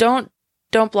 don't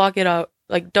block it out.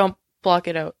 Like, don't block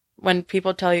it out. When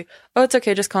people tell you, oh, it's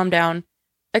okay, just calm down.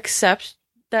 Accept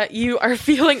that you are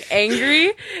feeling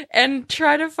angry and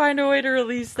try to find a way to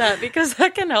release that because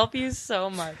that can help you so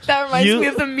much. That reminds me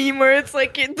of the meme where it's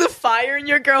like the fire and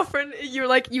your girlfriend,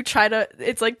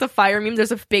 it's like the fire meme,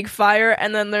 there's a big fire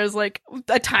and then there's like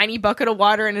a tiny bucket of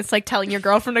water and it's like telling your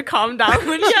girlfriend to calm down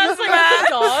when she's like mad. the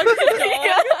dog.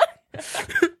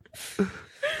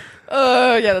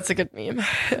 Yeah, that's a good meme.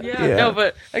 Yeah. No,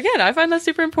 but again, I find that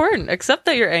super important. Accept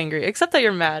that you're angry. Accept that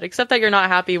you're mad. Accept that you're not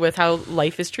happy with how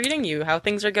life is treating you, how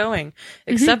things are going.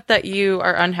 Accept that you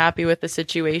are unhappy with the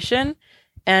situation,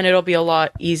 and it'll be a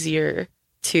lot easier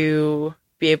to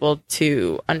be able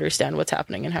to understand what's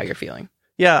happening and how you're feeling.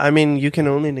 Yeah, I mean, you can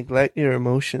only neglect your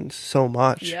emotions so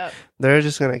much. Yep. They're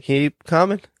just going to keep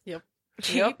coming.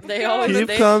 Yep, they always Keep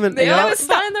coming. They Yep. always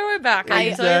find their way back. I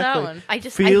can tell you that one.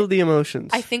 Feel the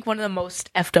emotions. I think one of the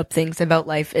most effed up things about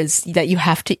life is that you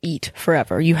have to eat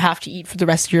forever. You have to eat for the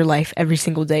rest of your life every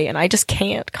single day. And I just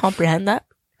can't comprehend that.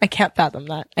 I can't fathom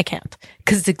that. I can't.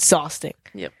 Because it's exhausting.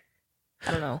 Yep.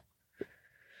 I don't know.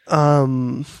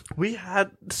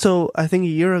 I think a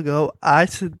year ago, I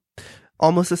said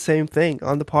almost the same thing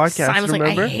on the podcast. Simon was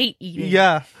remember? like, I hate eating.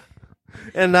 Yeah.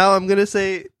 And now I'm going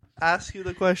to ask you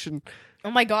the question. Oh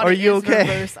my God. Are you okay?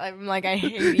 Reverse. I'm like, I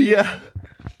hate eating. Yeah.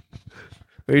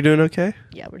 Are you doing okay?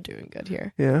 Yeah, we're doing good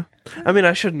here. Yeah. I mean,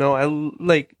 I should know.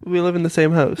 We live in the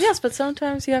same house. Yes, but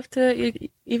sometimes you have to,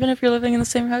 even if you're living in the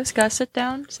same house, you gotta sit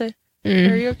down, say,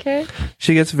 are you okay?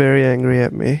 She gets very angry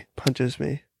at me, punches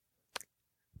me,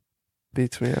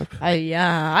 beats me up.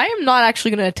 I am not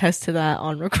actually going to attest to that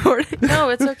on recording. No,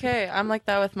 it's okay. I'm like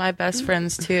that with my best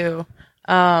friends too.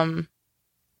 I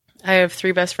have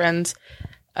 3 best friends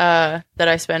that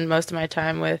I spend most of my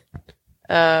time with.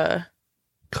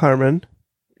 Carmen.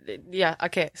 Yeah,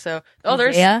 okay. So,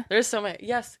 there's so many.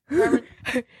 Yes, Carmen.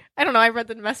 I don't know. I read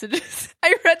the messages.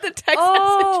 I read the text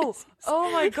messages.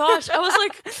 Oh my gosh. I was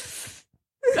like,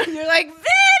 you're like, Ben,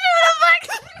 what the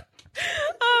fuck?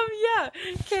 Yeah.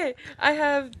 Okay. I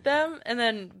have them and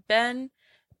then Ben,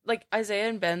 like Isaiah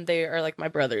and Ben, they are like my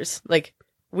brothers. Like,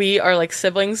 we are like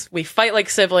siblings. We fight like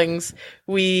siblings.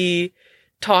 We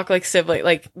talk like siblings.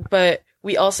 Like, but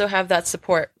we also have that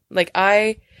support. Like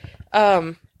Isaiah,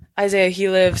 he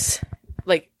lives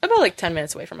like about like 10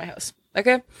 minutes away from my house.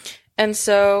 Okay. And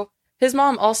so his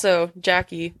mom also,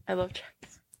 Jackie, I love Jackie.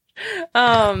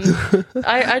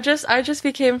 I just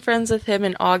became friends with him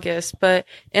in August, but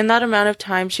in that amount of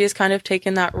time, she has kind of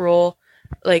taken that role,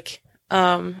 like,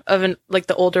 of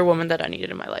the older woman that I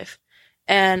needed in my life.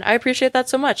 And I appreciate that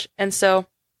so much. And so,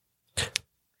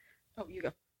 oh, you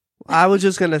go. I was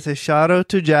just going to say shout out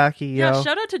to Jackie, yo. Yeah,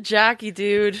 shout out to Jackie,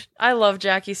 dude. I love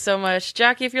Jackie so much.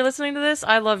 Jackie, if you're listening to this,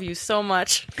 I love you so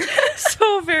much.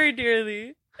 So very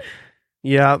dearly.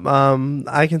 Yeah,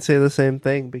 I can say the same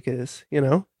thing because,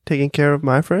 taking care of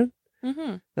my friend,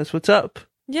 that's what's up.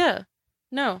 Yeah.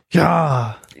 No.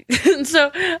 Yeah.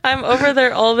 So I'm over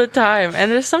there all the time.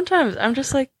 And there's sometimes I'm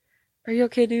just like, are you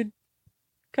okay, dude?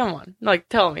 Come on. Like,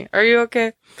 tell me, are you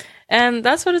okay? And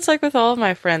that's what it's like with all of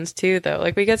my friends too, though.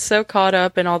 Like, we get so caught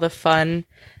up in all the fun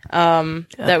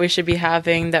that we should be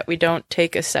having that we don't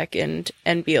take a second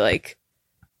and be like,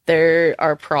 there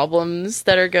are problems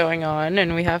that are going on,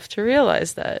 and we have to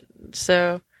realize that.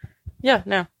 So, yeah,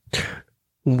 no.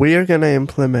 We're going to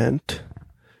implement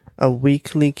a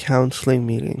weekly counseling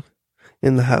meeting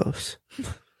in the house,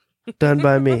 done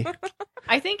by me.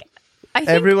 I think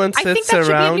Everyone I think sits that should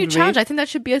be a around new me. challenge. I think that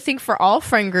should be a thing for all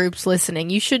friend groups listening.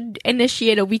 You should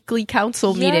initiate a weekly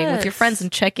council meeting with your Yes. friends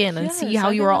and check in and Yes, see how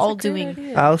I you think are that's a all great doing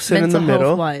idea. I'll sit in mental the middle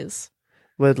health wise.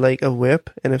 with like a whip,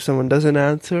 and if someone doesn't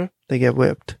answer, they get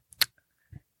whipped.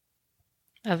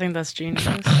 I think that's genius.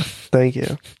 Thank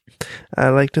you. I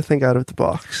like to think out of the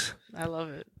box. I love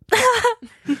it.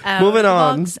 Moving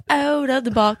on. Out of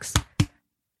the box.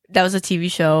 That was a TV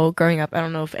show growing up. I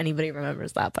don't know if anybody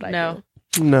remembers that, but I No.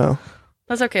 do. No,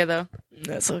 That's okay, though.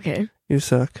 That's okay. you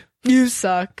suck. You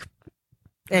suck.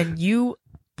 And you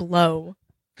blow.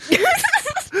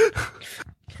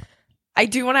 I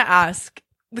do want to ask,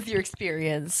 with your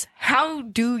experience, how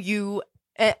do you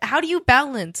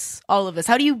balance all of this?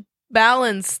 How do you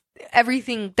balance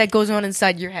everything that goes on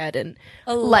inside your head and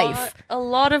life? A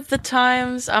lot of the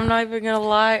times, I'm not even gonna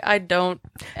lie, I don't,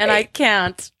 and I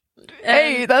can't.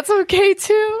 Hey, And that's okay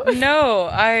too. no,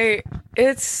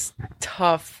 it's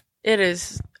tough. It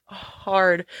is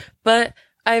hard, but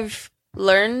I've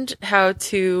learned how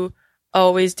to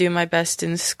always do my best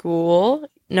in school,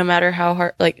 no matter how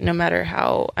hard, like no matter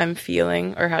how I'm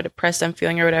feeling or how depressed I'm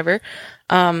feeling or whatever.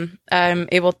 I'm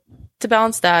able to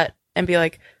balance that and be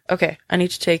like, okay, I need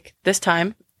to take this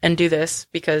time and do this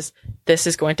because this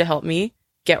is going to help me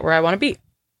get where I want to be.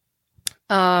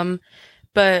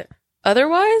 But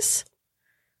otherwise,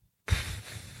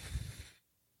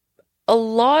 a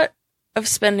lot of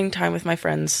spending time with my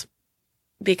friends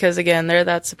because again, they're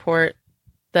that support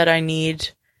that I need.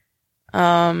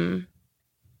 Yeah.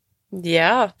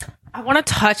 I want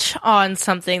to touch on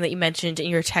something that you mentioned in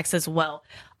your text as well.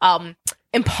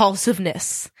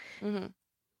 Impulsiveness. hmm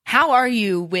How are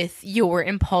you with your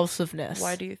impulsiveness?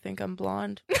 Why do you think I'm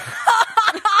blonde?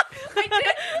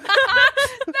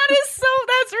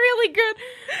 That's really good.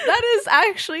 That is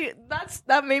actually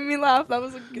that made me laugh. That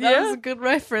was a good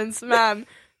reference, man.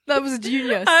 That was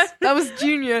genius. That was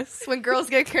genius. When girls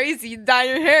get crazy, you dye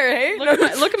your hair, hey?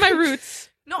 Look at my roots.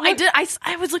 No, I did.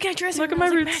 I was looking at your Instagram. Look at and my I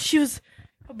was like, roots. Man, she was.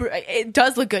 It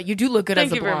does look good. You do look good Thank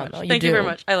as a you very blonde. much. though. Thank you very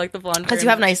much. I like the blonde Because very you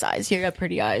have much. nice eyes. You have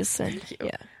pretty eyes. And, Thank you.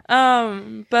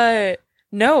 Yeah. But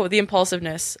no, the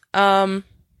impulsiveness.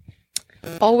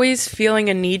 Always feeling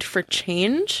a need for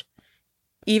change,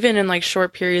 even in like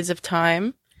short periods of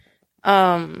time.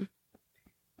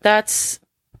 That's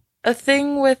a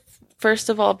thing with, first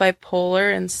of all,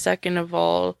 bipolar, and second of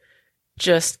all,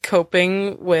 just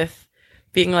coping with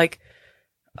being like,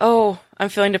 oh, I'm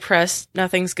feeling depressed.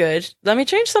 Nothing's good. Let me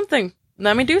change something.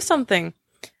 Let me do something.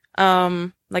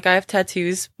 Like I have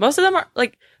tattoos. Most of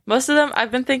them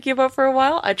I've been thinking about for a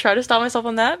while. I try to stop myself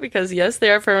on that because yes, they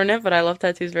are permanent, but I love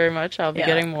tattoos very much. I'll be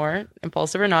getting more,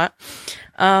 impulsive or not.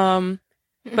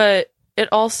 But it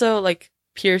also like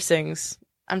piercings.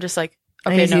 I'm just like,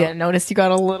 okay, no. I noticed you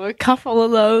got a little couple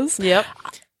of those. Yep.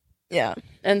 Yeah.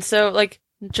 And so like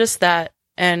just that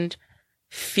and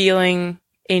feeling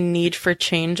a need for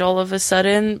change all of a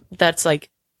sudden, that's like,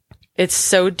 it's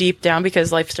so deep down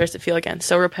because life starts to feel again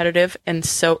so repetitive and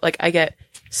so like I get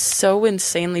so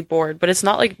insanely bored, but it's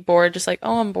not like bored just like,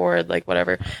 oh, I'm bored, like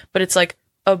whatever, but it's like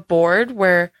a bored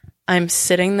where I'm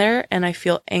sitting there and I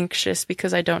feel anxious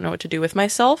because I don't know what to do with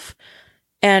myself,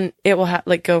 and it will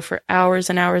like go for hours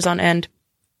and hours on end.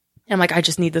 I'm like, I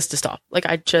just need this to stop. Like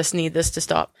I just need this to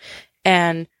stop.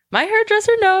 And my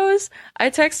hairdresser knows. I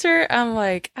text her. I'm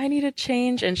like, I need a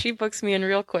change. And she books me in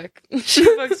real quick. She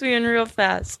books me in real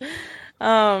fast.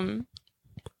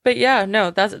 But yeah,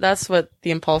 no, that's what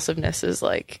the impulsiveness is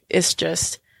like. It's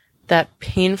just that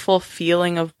painful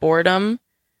feeling of boredom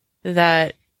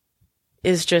that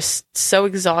is just so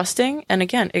exhausting. And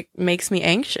again, it makes me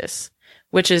anxious,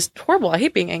 which is horrible. I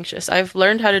hate being anxious. I've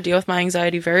learned how to deal with my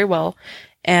anxiety very well.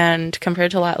 And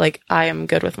compared to a lot, like I am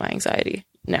good with my anxiety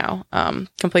now.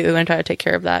 Completely learned how to take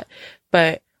care of that.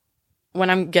 But when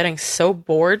I'm getting so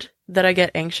bored that I get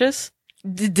anxious,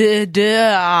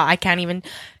 I can't even.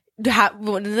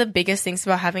 One of the biggest things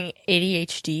about having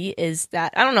ADHD is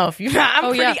that I don't know if you. I'm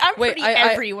pretty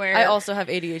everywhere. I also have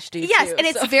ADHD. Yes, too,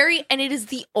 and it is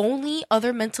the only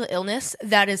other mental illness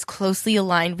that is closely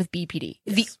aligned with BPD.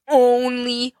 Yes. The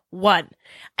only one.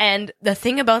 And the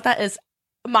thing about that is,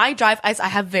 my drive eyes. I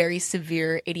have very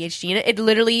severe ADHD, and it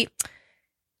literally.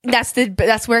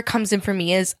 That's where it comes in for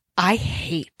me. Is I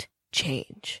hate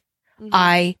change.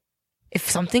 Mhm. If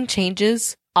something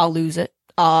changes, I'll lose it.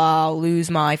 I'll lose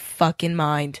my fucking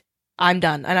mind. I'm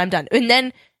done. And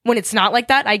then when it's not like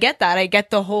that, I get that. I get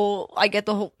the whole,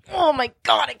 oh my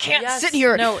God, I can't sit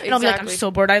here. No, And I'll be like, I'm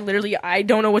so bored. I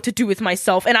don't know what to do with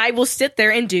myself. And I will sit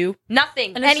there and do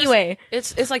nothing. And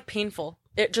it's like painful.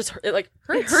 It like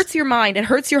hurts. It hurts your mind. It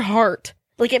hurts your heart.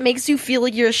 Like, it makes you feel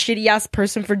like you're a shitty ass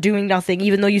person for doing nothing,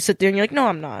 even though you sit there and you're like, no,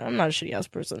 I'm not a shitty ass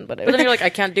person. But then you're like,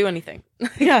 I can't do anything.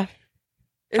 Yeah.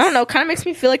 I don't know. Kind of makes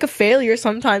me feel like a failure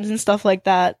sometimes and stuff like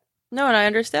that. No, and I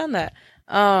understand that.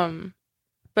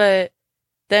 But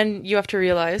then you have to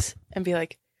realize and be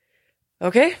like,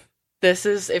 okay, this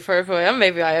is a part of who I am.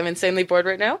 Maybe I am insanely bored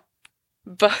right now.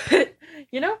 But,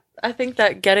 I think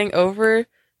that getting over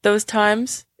those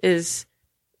times is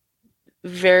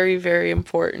very, very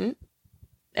important.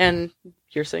 And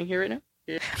you're sitting here right now?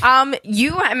 Yeah.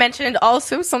 You mentioned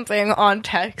also something on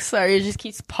text. Sorry, it just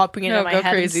keeps popping into my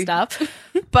head crazy. And stuff.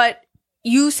 But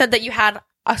you said that you had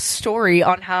a story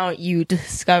on how you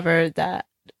discovered that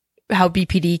how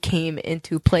BPD came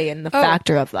into play and the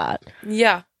factor of that.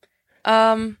 Yeah.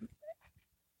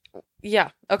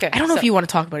 Yeah. Okay. I don't know if you want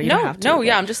to talk about it. You don't have to. No.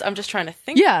 Yeah. I'm just trying to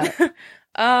think. Yeah.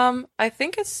 I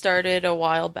think it started a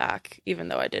while back, even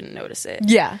though I didn't notice it.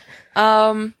 Yeah.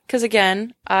 Because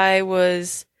again, I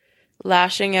was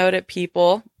lashing out at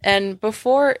people, and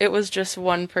before it was just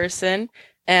one person,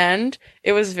 and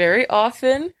it was very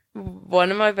often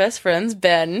one of my best friends,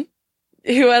 Ben,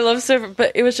 who I love so,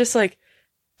 but it was just like,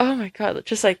 oh my God,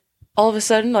 just like all of a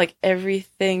sudden, like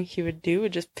everything he would do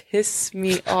would just piss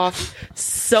me off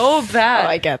so bad. Oh,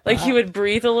 I get that. Like he would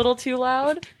breathe a little too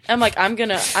loud. I'm like, I'm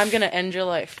gonna end your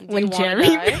life. When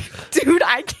Jeremy, dude,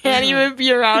 I can't even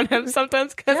be around him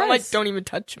sometimes because I'm like, don't even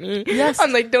touch me. Yes.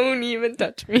 I'm like, don't even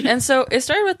touch me. And so it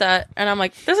started with that, and I'm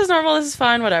like, this is normal, this is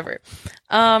fine, whatever.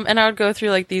 And I would go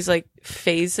through like these like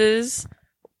phases,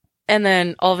 and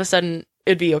then all of a sudden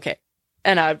it'd be okay,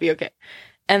 and I would be okay.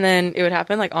 And then it would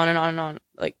happen like on and on and on.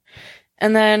 Like,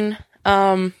 and then,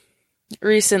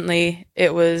 recently I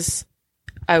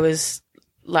was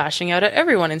lashing out at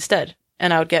everyone instead.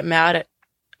 And I would get mad at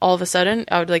all of a sudden.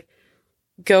 I would like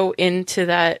go into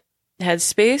that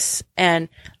headspace and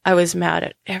I was mad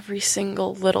at every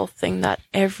single little thing that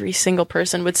every single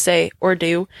person would say or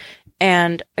do.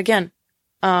 And again,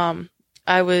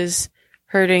 I was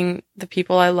hurting the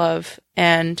people I love,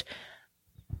 and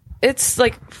it's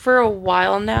like for a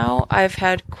while now, I've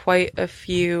had quite a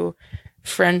few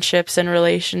friendships and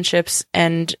relationships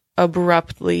end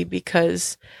abruptly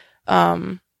because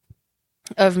of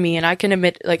me. And I can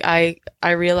admit, like, I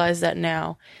realize that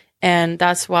now. And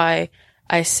that's why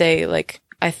I say, like,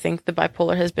 I think the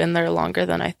bipolar has been there longer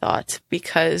than I thought.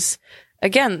 Because,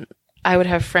 again, I would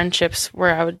have friendships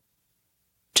where I would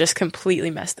just completely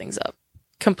mess things up.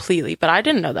 Completely. But I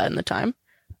didn't know that in the time.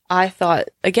 I thought,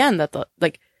 again, that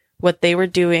what they were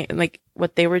doing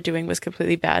was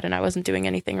completely bad, and I wasn't doing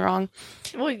anything wrong.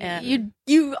 Well,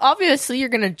 you obviously you're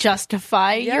going to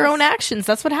justify your own actions.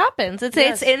 That's what happens.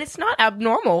 It's not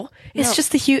abnormal. It's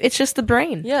just it's just the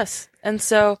brain. Yes. And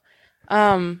so,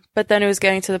 but then it was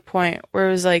getting to the point where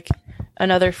it was like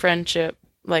another friendship,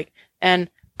 like,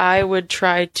 and I would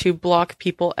try to block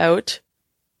people out.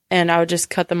 And I would just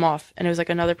cut them off. And it was like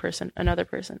another person, another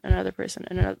person, another person,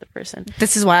 and another person.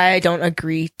 This is why I don't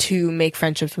agree to make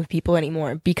friendships with people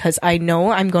anymore. Because I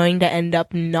know I'm going to end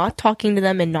up not talking to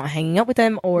them and not hanging out with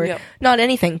them or not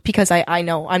anything. Because I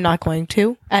know I'm not going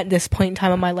to at this point in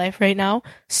time of my life right now.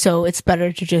 So it's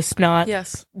better to just not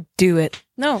do it.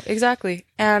 No, exactly.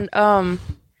 And,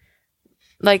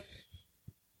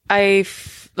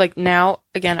 now,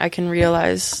 again, I can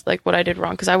realize, like, what I did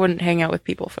wrong. Because I wouldn't hang out with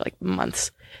people for, like,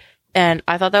 months. And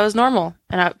I thought that was normal.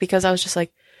 And because I was just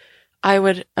like, I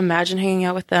would imagine hanging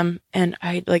out with them, and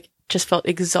I like just felt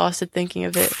exhausted thinking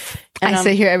of it. And I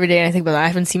sit here every day and I think about that. I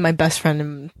haven't seen my best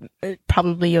friend in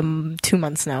probably 2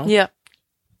 months now. Yeah.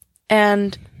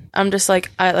 And I'm just like,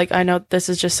 I know this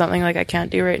is just something like I can't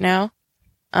do right now.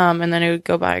 And then it would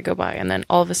go by. And then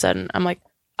all of a sudden I'm like,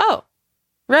 oh,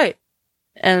 right.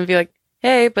 And be like,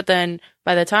 hey, but then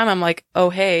by the time I'm like, oh,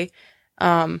 hey,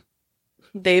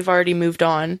 they've already moved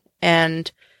on.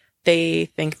 And they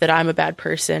think that I'm a bad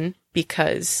person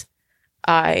because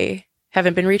I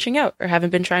haven't been reaching out or haven't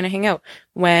been trying to hang out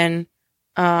when,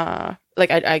 I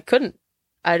couldn't.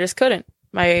 I just couldn't.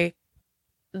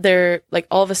 They're like,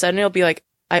 all of a sudden it'll be like,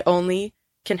 I only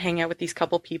can hang out with these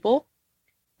couple people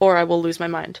or I will lose my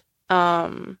mind.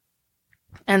 And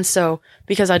so,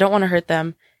 because I don't want to hurt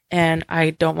them and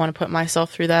I don't want to put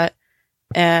myself through that.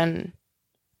 And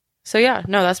so, yeah,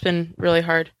 no, that's been really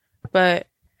hard. But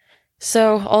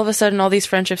so all of a sudden, all these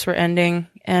friendships were ending,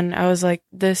 and I was like,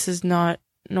 this is not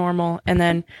normal. And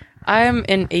then I'm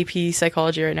in AP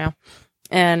psychology right now,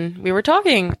 and we were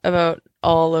talking about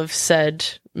all of said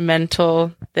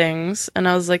mental things, and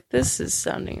I was like, this is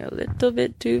sounding a little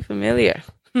bit too familiar.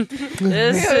 Who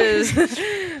is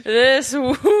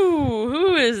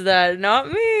that?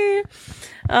 Not me.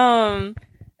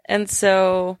 And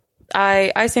so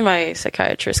I see my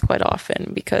psychiatrist quite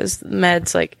often because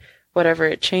meds, like, whatever,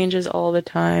 it changes all the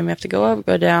time. You have to go up,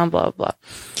 go down, blah, blah.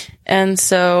 And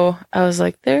so I was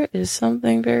like, there is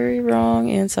something very wrong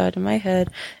inside of my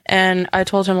head. And I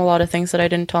told him a lot of things that I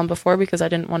didn't tell him before because I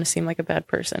didn't want to seem like a bad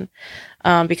person.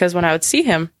 Because when I would see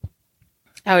him,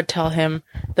 I would tell him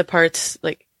the parts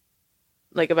like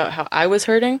about how I was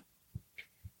hurting.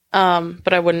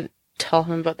 But I wouldn't tell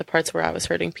him about the parts where I was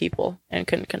hurting people and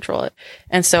couldn't control it.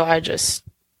 And so I just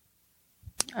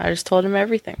told him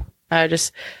everything. And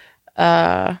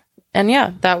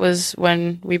yeah, that was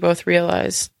when we both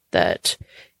realized that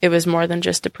it was more than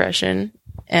just depression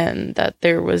and that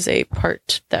there was a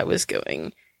part that was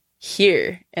going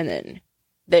here and then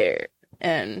there.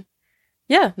 And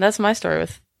yeah, that's my story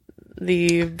with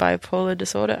the bipolar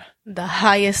disorder. The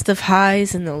highest of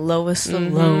highs and the lowest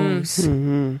of lows.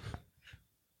 Mm-hmm.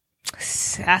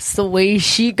 That's the way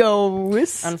she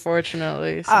goes.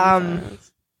 Unfortunately,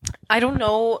 sometimes. I don't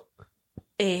know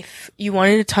if you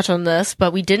wanted to touch on this,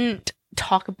 but we didn't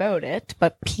talk about it.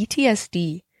 But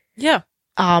PTSD, yeah,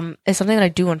 is something that I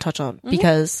do want to touch on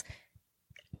because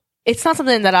it's not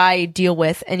something that I deal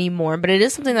with anymore, but it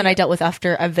is something that I dealt with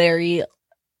after a very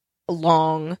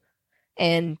long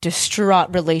and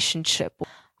distraught relationship.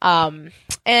 And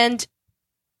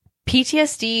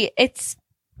PTSD, it's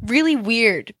really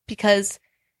weird because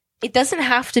it doesn't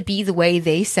have to be the way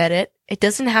they said it. It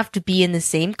doesn't have to be in the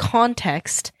same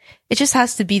context. It just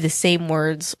has to be the same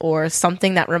words or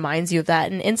something that reminds you of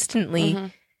that. And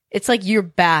instantly, it's like you're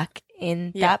back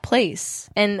in that place.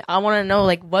 And I want to know,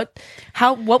 like, what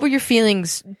were your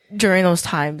feelings during those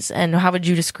times, and how would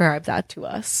you describe that to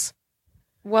us?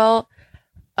 Well,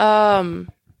 I'm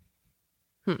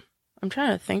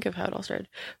trying to think of how it all started.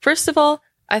 First of all,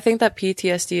 I think that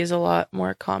PTSD is a lot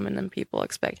more common than people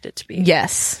expect it to be.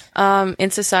 Yes.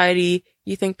 In society,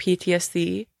 you think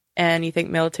PTSD and you think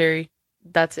military.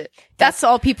 That's it. That's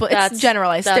all people. It's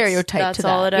generalized stereotype. That's to that.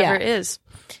 all it ever is.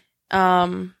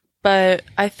 But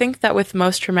I think that with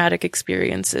most traumatic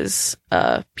experiences,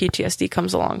 PTSD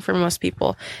comes along for most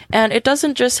people, and it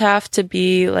doesn't just have to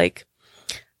be like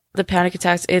the panic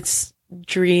attacks. It's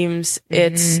dreams,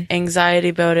 it's anxiety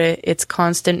about it, it's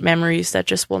constant memories that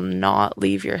just will not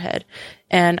leave your head.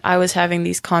 And I was having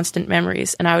these constant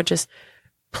memories, and I would just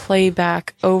play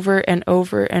back over and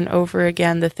over and over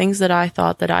again the things that I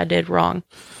thought that I did wrong.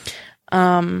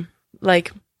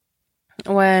 Like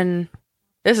when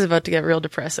this is about to get real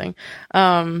depressing.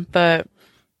 But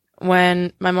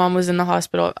when my mom was in the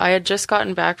hospital, I had just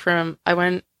gotten back I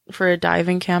went for a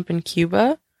diving camp in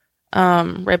Cuba,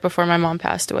 right before my mom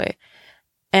passed away.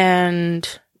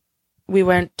 And we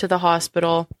went to the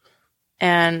hospital,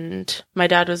 and my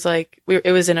dad was like,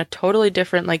 it was in a totally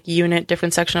different, like, unit,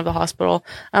 different section of the hospital.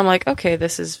 I'm like, okay,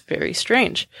 this is very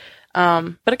strange.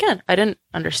 But again, I didn't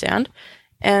understand.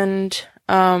 And,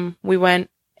 we went,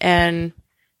 and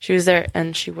she was there,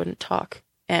 and she wouldn't talk.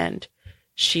 And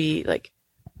she, like,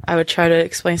 I would try to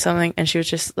explain something, and she was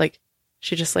just like,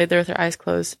 she just laid there with her eyes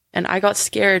closed. And I got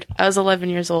scared. I was 11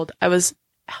 years old. I was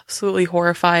absolutely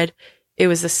horrified. It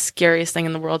was the scariest thing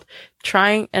in the world.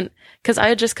 Because I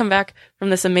had just come back from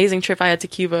this amazing trip I had to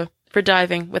Cuba for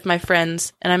diving with my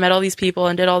friends, and I met all these people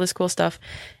and did all this cool stuff.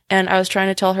 And I was trying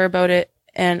to tell her about it,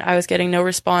 and I was getting no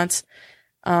response.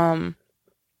 And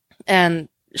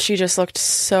she just looked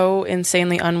so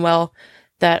insanely unwell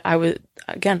that I was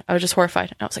just horrified.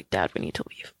 And I was like, Dad, we need to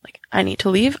leave. Like, I need to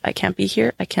leave. I can't be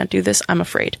here. I can't do this. I'm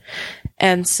afraid.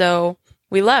 And so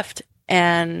we left,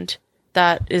 and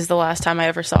that is the last time I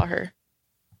ever saw her,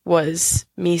 was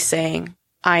me saying,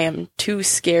 I am too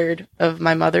scared of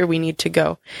my mother. We need to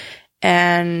go.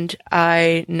 And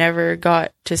I never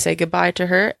got to say goodbye to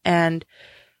her. And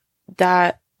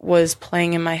that was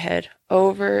playing in my head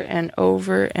over and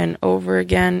over and over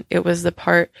again. It was the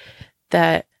part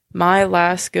that my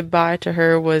last goodbye to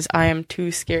her was, I am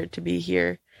too scared to be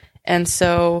here. And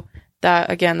so that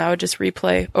would just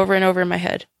replay over and over in my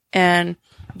head. And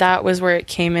that was where it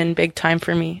came in big time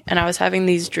for me. And I was having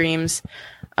these dreams,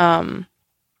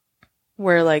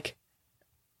 where like,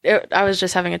 I was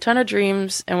just having a ton of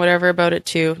dreams and whatever about it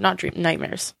too.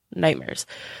 Nightmares.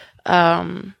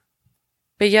 But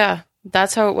yeah,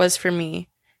 that's how it was for me.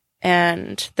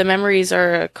 And the memories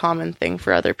are a common thing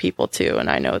for other people too. And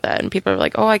I know that. And people are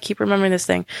like, oh, I keep remembering this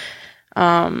thing.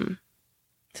 So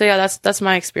yeah, that's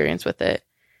my experience with it.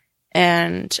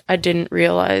 And I didn't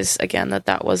realize, again,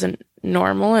 that wasn't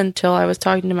normal until I was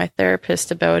talking to my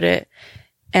therapist about it.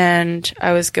 And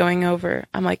I was going over,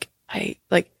 I'm like, I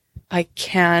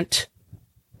can't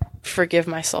forgive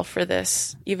myself for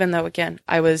this. Even though, again,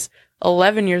 I was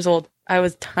 11 years old. I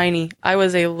was tiny. I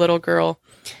was a little girl.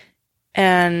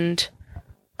 And,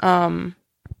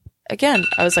 again,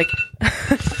 I was like,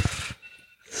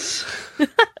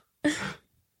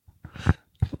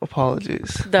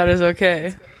 apologies. That is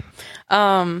okay.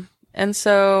 And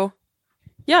so,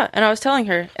 yeah, and I was telling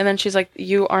her, and then she's like,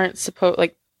 you aren't supposed,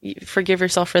 like, forgive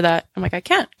yourself for that. I'm like, I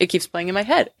can't. It keeps playing in my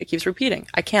head. It keeps repeating.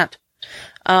 I can't.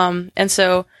 And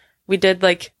so we did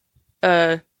like,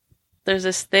 there's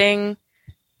this thing,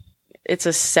 it's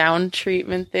a sound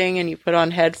treatment thing, and you put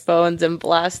on headphones and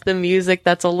blast the music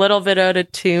that's a little bit out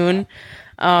of tune.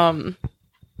 And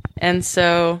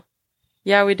so,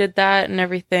 yeah, we did that and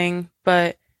everything,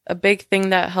 but a big thing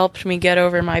that helped me get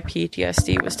over my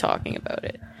PTSD was talking about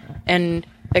it and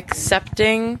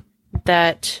accepting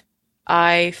that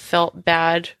I felt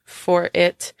bad for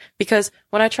it. Because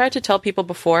when I tried to tell people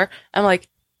before, I'm like,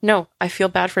 no, I feel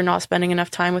bad for not spending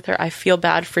enough time with her. I feel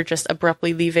bad for just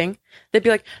abruptly leaving. They'd be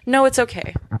like, no, it's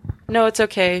okay. No, it's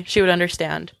okay. She would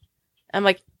understand. I'm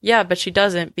like, yeah, but she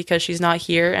doesn't because she's not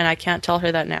here and I can't tell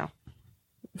her that now.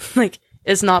 Like,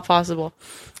 it's not possible.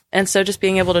 And so just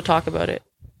being able to talk about it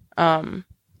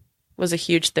was a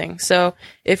huge thing. So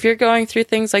if you're going through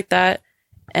things like that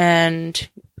and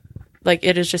like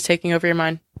it is just taking over your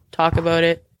mind, talk about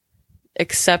it.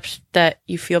 Accept that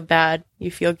you feel bad,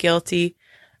 you feel guilty.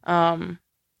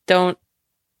 Don't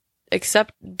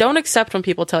accept when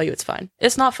people tell you it's fine.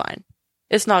 It's not fine.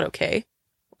 It's not okay.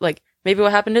 Like maybe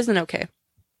what happened isn't okay.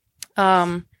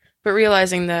 But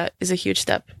realizing that is a huge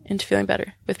step into feeling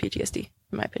better with PTSD,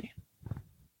 in my opinion.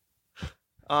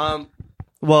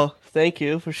 Well, thank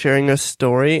you for sharing your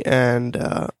story, and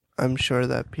I'm sure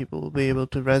that people will be able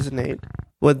to resonate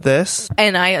with this.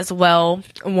 And I as well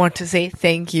want to say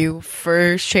thank you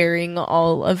for sharing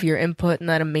all of your input and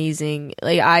that amazing,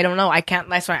 like, I don't know, I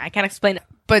can't explain it.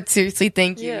 But seriously,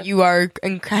 thank you. Yeah. You are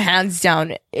hands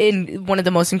down in one of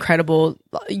the most incredible,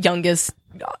 youngest,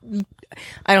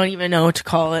 I don't even know what to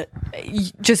call it.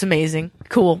 Just amazing.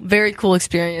 Cool. Very cool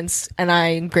experience. And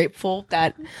I'm grateful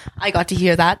that I got to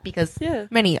hear that because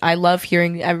I love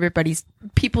hearing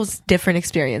people's different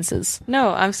experiences.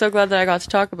 No, I'm so glad that I got to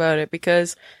talk about it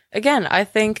because, again, I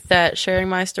think that sharing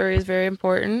my story is very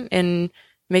important in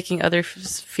making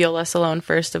others feel less alone,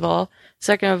 first of all.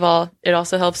 Second of all, it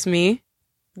also helps me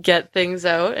get things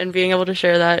out, and being able to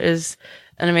share that is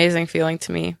an amazing feeling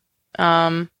to me.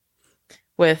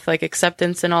 With like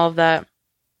acceptance and all of that.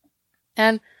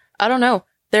 And I don't know,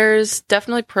 there's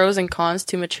definitely pros and cons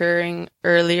to maturing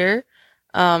earlier.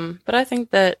 But I think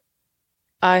that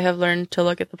I have learned to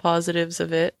look at the positives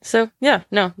of it. So yeah,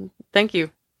 no, thank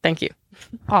you. Thank you.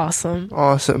 Awesome.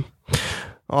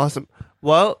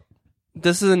 Well,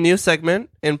 this is a new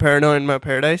segment in Paranoia in My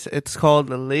Paradise. It's called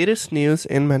The Latest News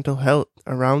in Mental Health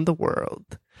Around the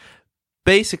World.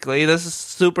 Basically, this is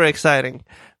super exciting.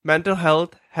 Mental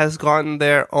health has gotten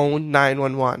their own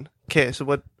 911. Okay, so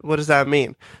what does that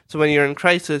mean? So when you're in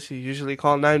crisis, you usually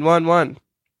call 911.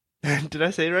 Did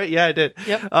I say it right? Yeah, I did.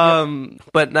 Yep.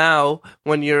 But now,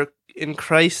 when you're in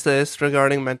crisis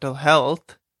regarding mental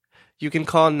health, you can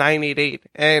call 988.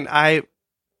 And I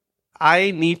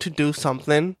need to do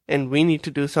something, and we need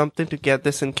to do something to get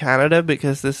this in Canada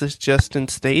because this is just in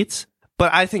States.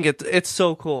 But I think it's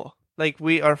so cool. Like,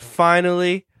 we are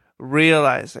finally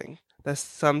realizing that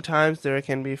sometimes there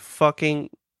can be fucking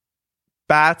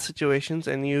bad situations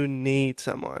and you need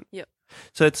someone. Yep.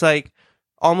 So it's like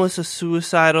almost a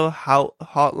suicidal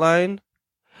hotline,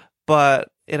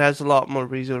 but it has a lot more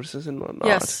resources and whatnot.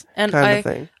 Yes, and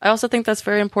I also think that's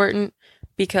very important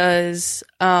because,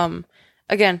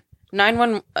 again,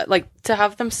 911, like, to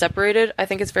have them separated, I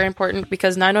think it's very important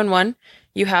because 911,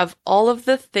 you have all of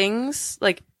the things,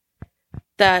 like,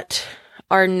 that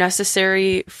are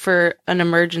necessary for an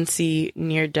emergency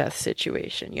near-death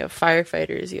situation. You have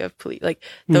firefighters, you have police, like,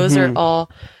 those are all,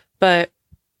 but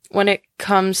when it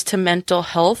comes to mental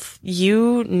health,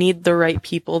 you need the right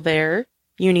people there.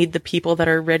 You need the people that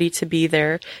are ready to be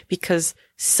there because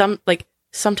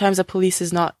sometimes a police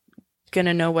is not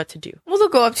gonna know what to do. Well, they'll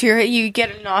go up to you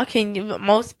get a knock, and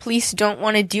most police don't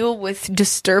want to deal with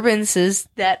disturbances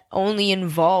that only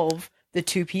involve the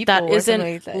two people. That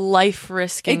isn't life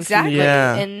risking. Exactly.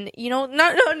 Yeah. And,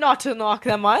 not to knock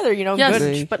them either, yes.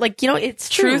 good, but it's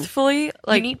true. Truthfully,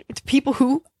 you need people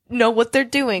who know what they're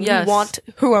doing, yes.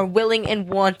 who are willing and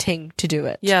wanting to do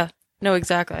it. Yeah. No,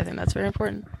 exactly. I think that's very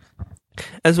important.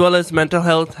 As well as mental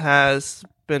health has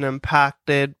been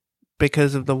impacted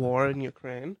because of the war in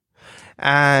Ukraine.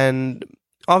 And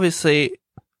obviously,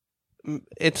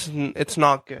 it's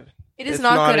not good. It's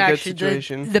not good, a actually. good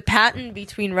situation. The patent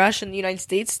between Russia and the United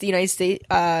States, they're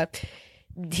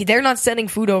not sending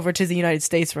food over to the United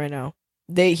States right now.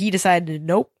 He decided,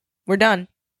 nope, we're done.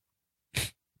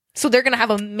 So they're going to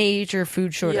have a major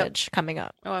food shortage coming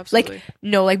up. Oh, absolutely.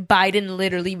 Like Biden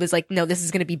literally was like, no, this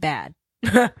is going to be bad.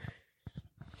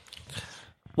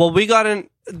 Well,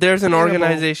 there's an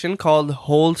organization called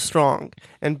Hold Strong,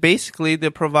 and basically they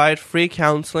provide free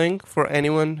counseling for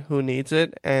anyone who needs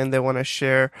it, and they want to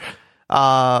share,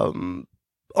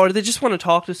 or they just want to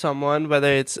talk to someone,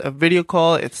 whether it's a video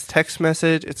call, it's text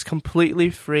message, it's completely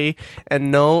free.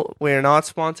 And no, we're not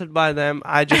sponsored by them.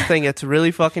 I just think it's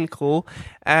really fucking cool.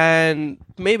 And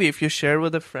maybe if you share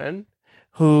with a friend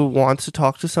who wants to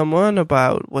talk to someone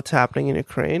about what's happening in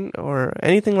Ukraine or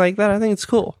anything like that, I think it's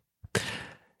cool.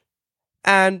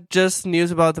 And just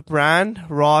news about the brand,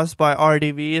 Ross by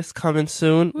RDV is coming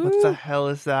soon. Woo. What the hell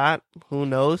is that? Who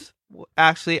knows?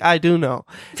 Actually, I do know.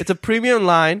 It's a premium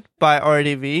line by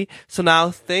RDV. So now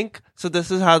this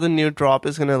is how the new drop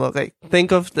is going to look like.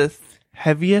 Think of the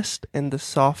heaviest and the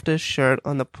softest shirt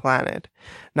on the planet.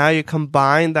 Now you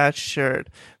combine that shirt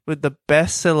with the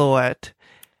best silhouette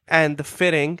and the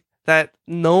fitting that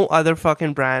no other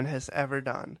fucking brand has ever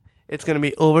done. It's going to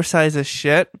be oversized as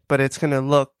shit, but it's going to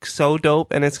look so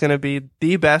dope, and it's going to be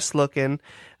the best looking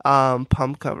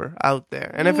pump cover out there.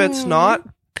 And if it's not,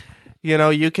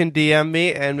 you can DM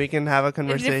me and we can have a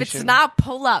conversation. And if it's not,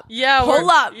 pull up. Yeah, pull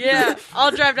up. Yeah,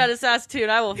 I'll drive down to Saskatoon.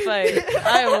 I will fight.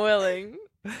 I am willing.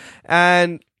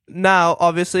 And now,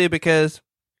 obviously, because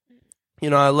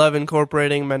I love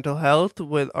incorporating mental health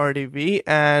with RDV,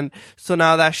 and so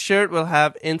now that shirt will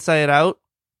have inside out.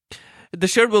 The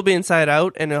shirt will be inside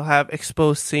out, and it'll have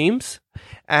exposed seams,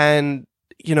 and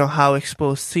how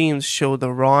exposed seams show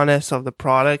the rawness of the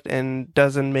product and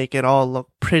doesn't make it all look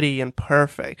pretty and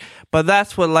perfect. But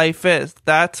that's what life is.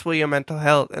 That's what your mental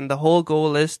health, and the whole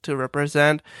goal is to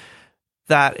represent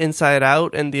that inside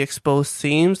out, and the exposed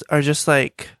seams are just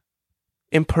like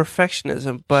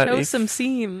imperfectionism. But show some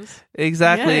seams.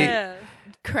 Exactly. Yeah.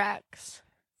 Cracks.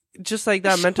 Just like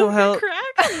that, mental health.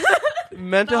 Cracks.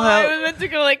 Mental health. I was meant to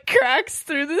go like cracks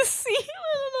through the seam.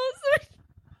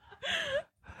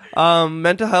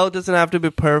 Mental health doesn't have to be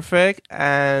perfect,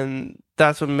 and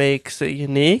that's what makes it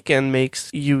unique and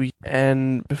makes you.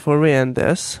 And before we end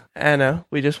this, Anna,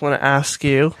 we just want to ask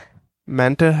you,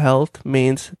 mental health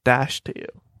means dash to you.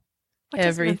 What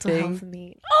does Everything. mental health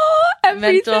mean? Oh, everything.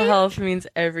 Mental health means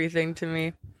everything to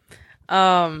me.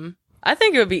 I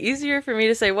think it would be easier for me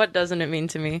to say what doesn't it mean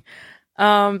to me.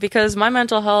 Because my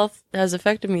mental health has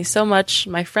affected me so much.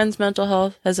 My friends' mental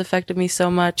health has affected me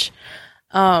so much.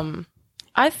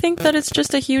 I think that it's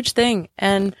just a huge thing.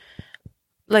 And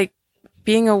like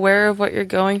being aware of what you're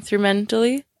going through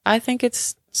mentally, I think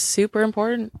it's super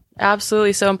important.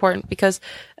 Absolutely so important, because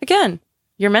again,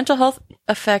 your mental health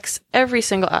affects every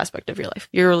single aspect of your life.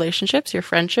 Your relationships, your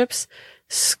friendships,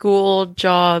 school,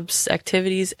 jobs,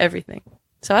 activities, everything.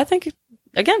 So I think,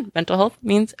 again, mental health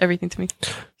means everything to me.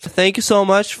 Thank you so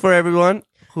much for everyone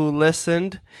who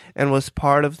listened and was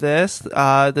part of this.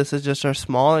 This is just our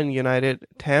small and united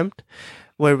attempt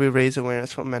where we raise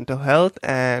awareness for mental health,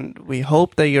 and we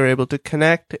hope that you're able to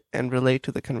connect and relate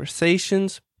to the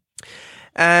conversations.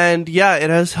 And yeah, it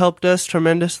has helped us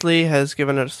tremendously, has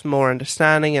given us more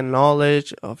understanding and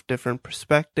knowledge of different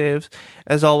perspectives.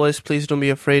 As always, please don't be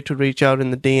afraid to reach out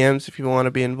in the DMs if you want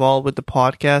to be involved with the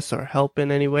podcast or help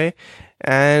in any way.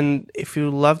 And if you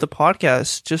love the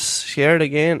podcast, just share it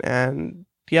again and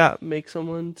yeah, make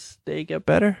someone's day get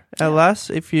better. Alas,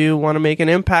 if you want to make an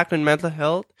impact on mental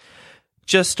health,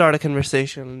 just start a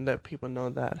conversation, let people know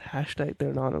that #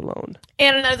 they're not alone.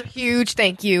 And another huge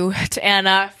thank you to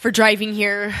Anna for driving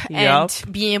here and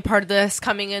being a part of this,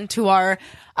 coming into our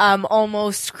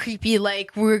almost creepy,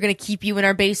 like we're going to keep you in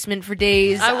our basement for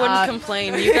days. I wouldn't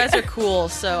complain. You guys are cool,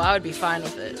 so I would be fine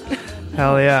with it.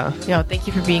 Hell yeah. Thank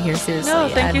you for being here, seriously. No,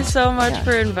 thank you so much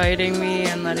for inviting me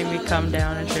and letting me come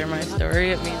down and share my story.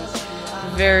 It means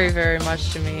very, very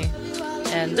much to me.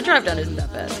 And the drive down isn't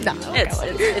that bad. No,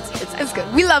 it's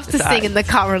good. We love to sing in the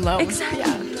car alone. Exactly.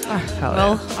 Yeah.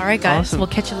 Well, all right, guys. Awesome. We'll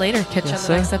catch you later. Catch you on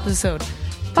the next episode.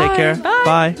 Take care.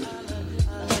 Bye.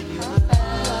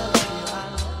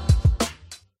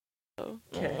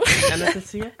 Okay.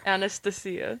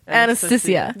 Anastasia. Yes.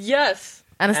 Anastasia. Yes.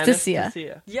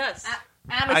 Anastasia.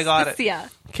 I got it.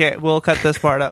 Okay, we'll cut this part out.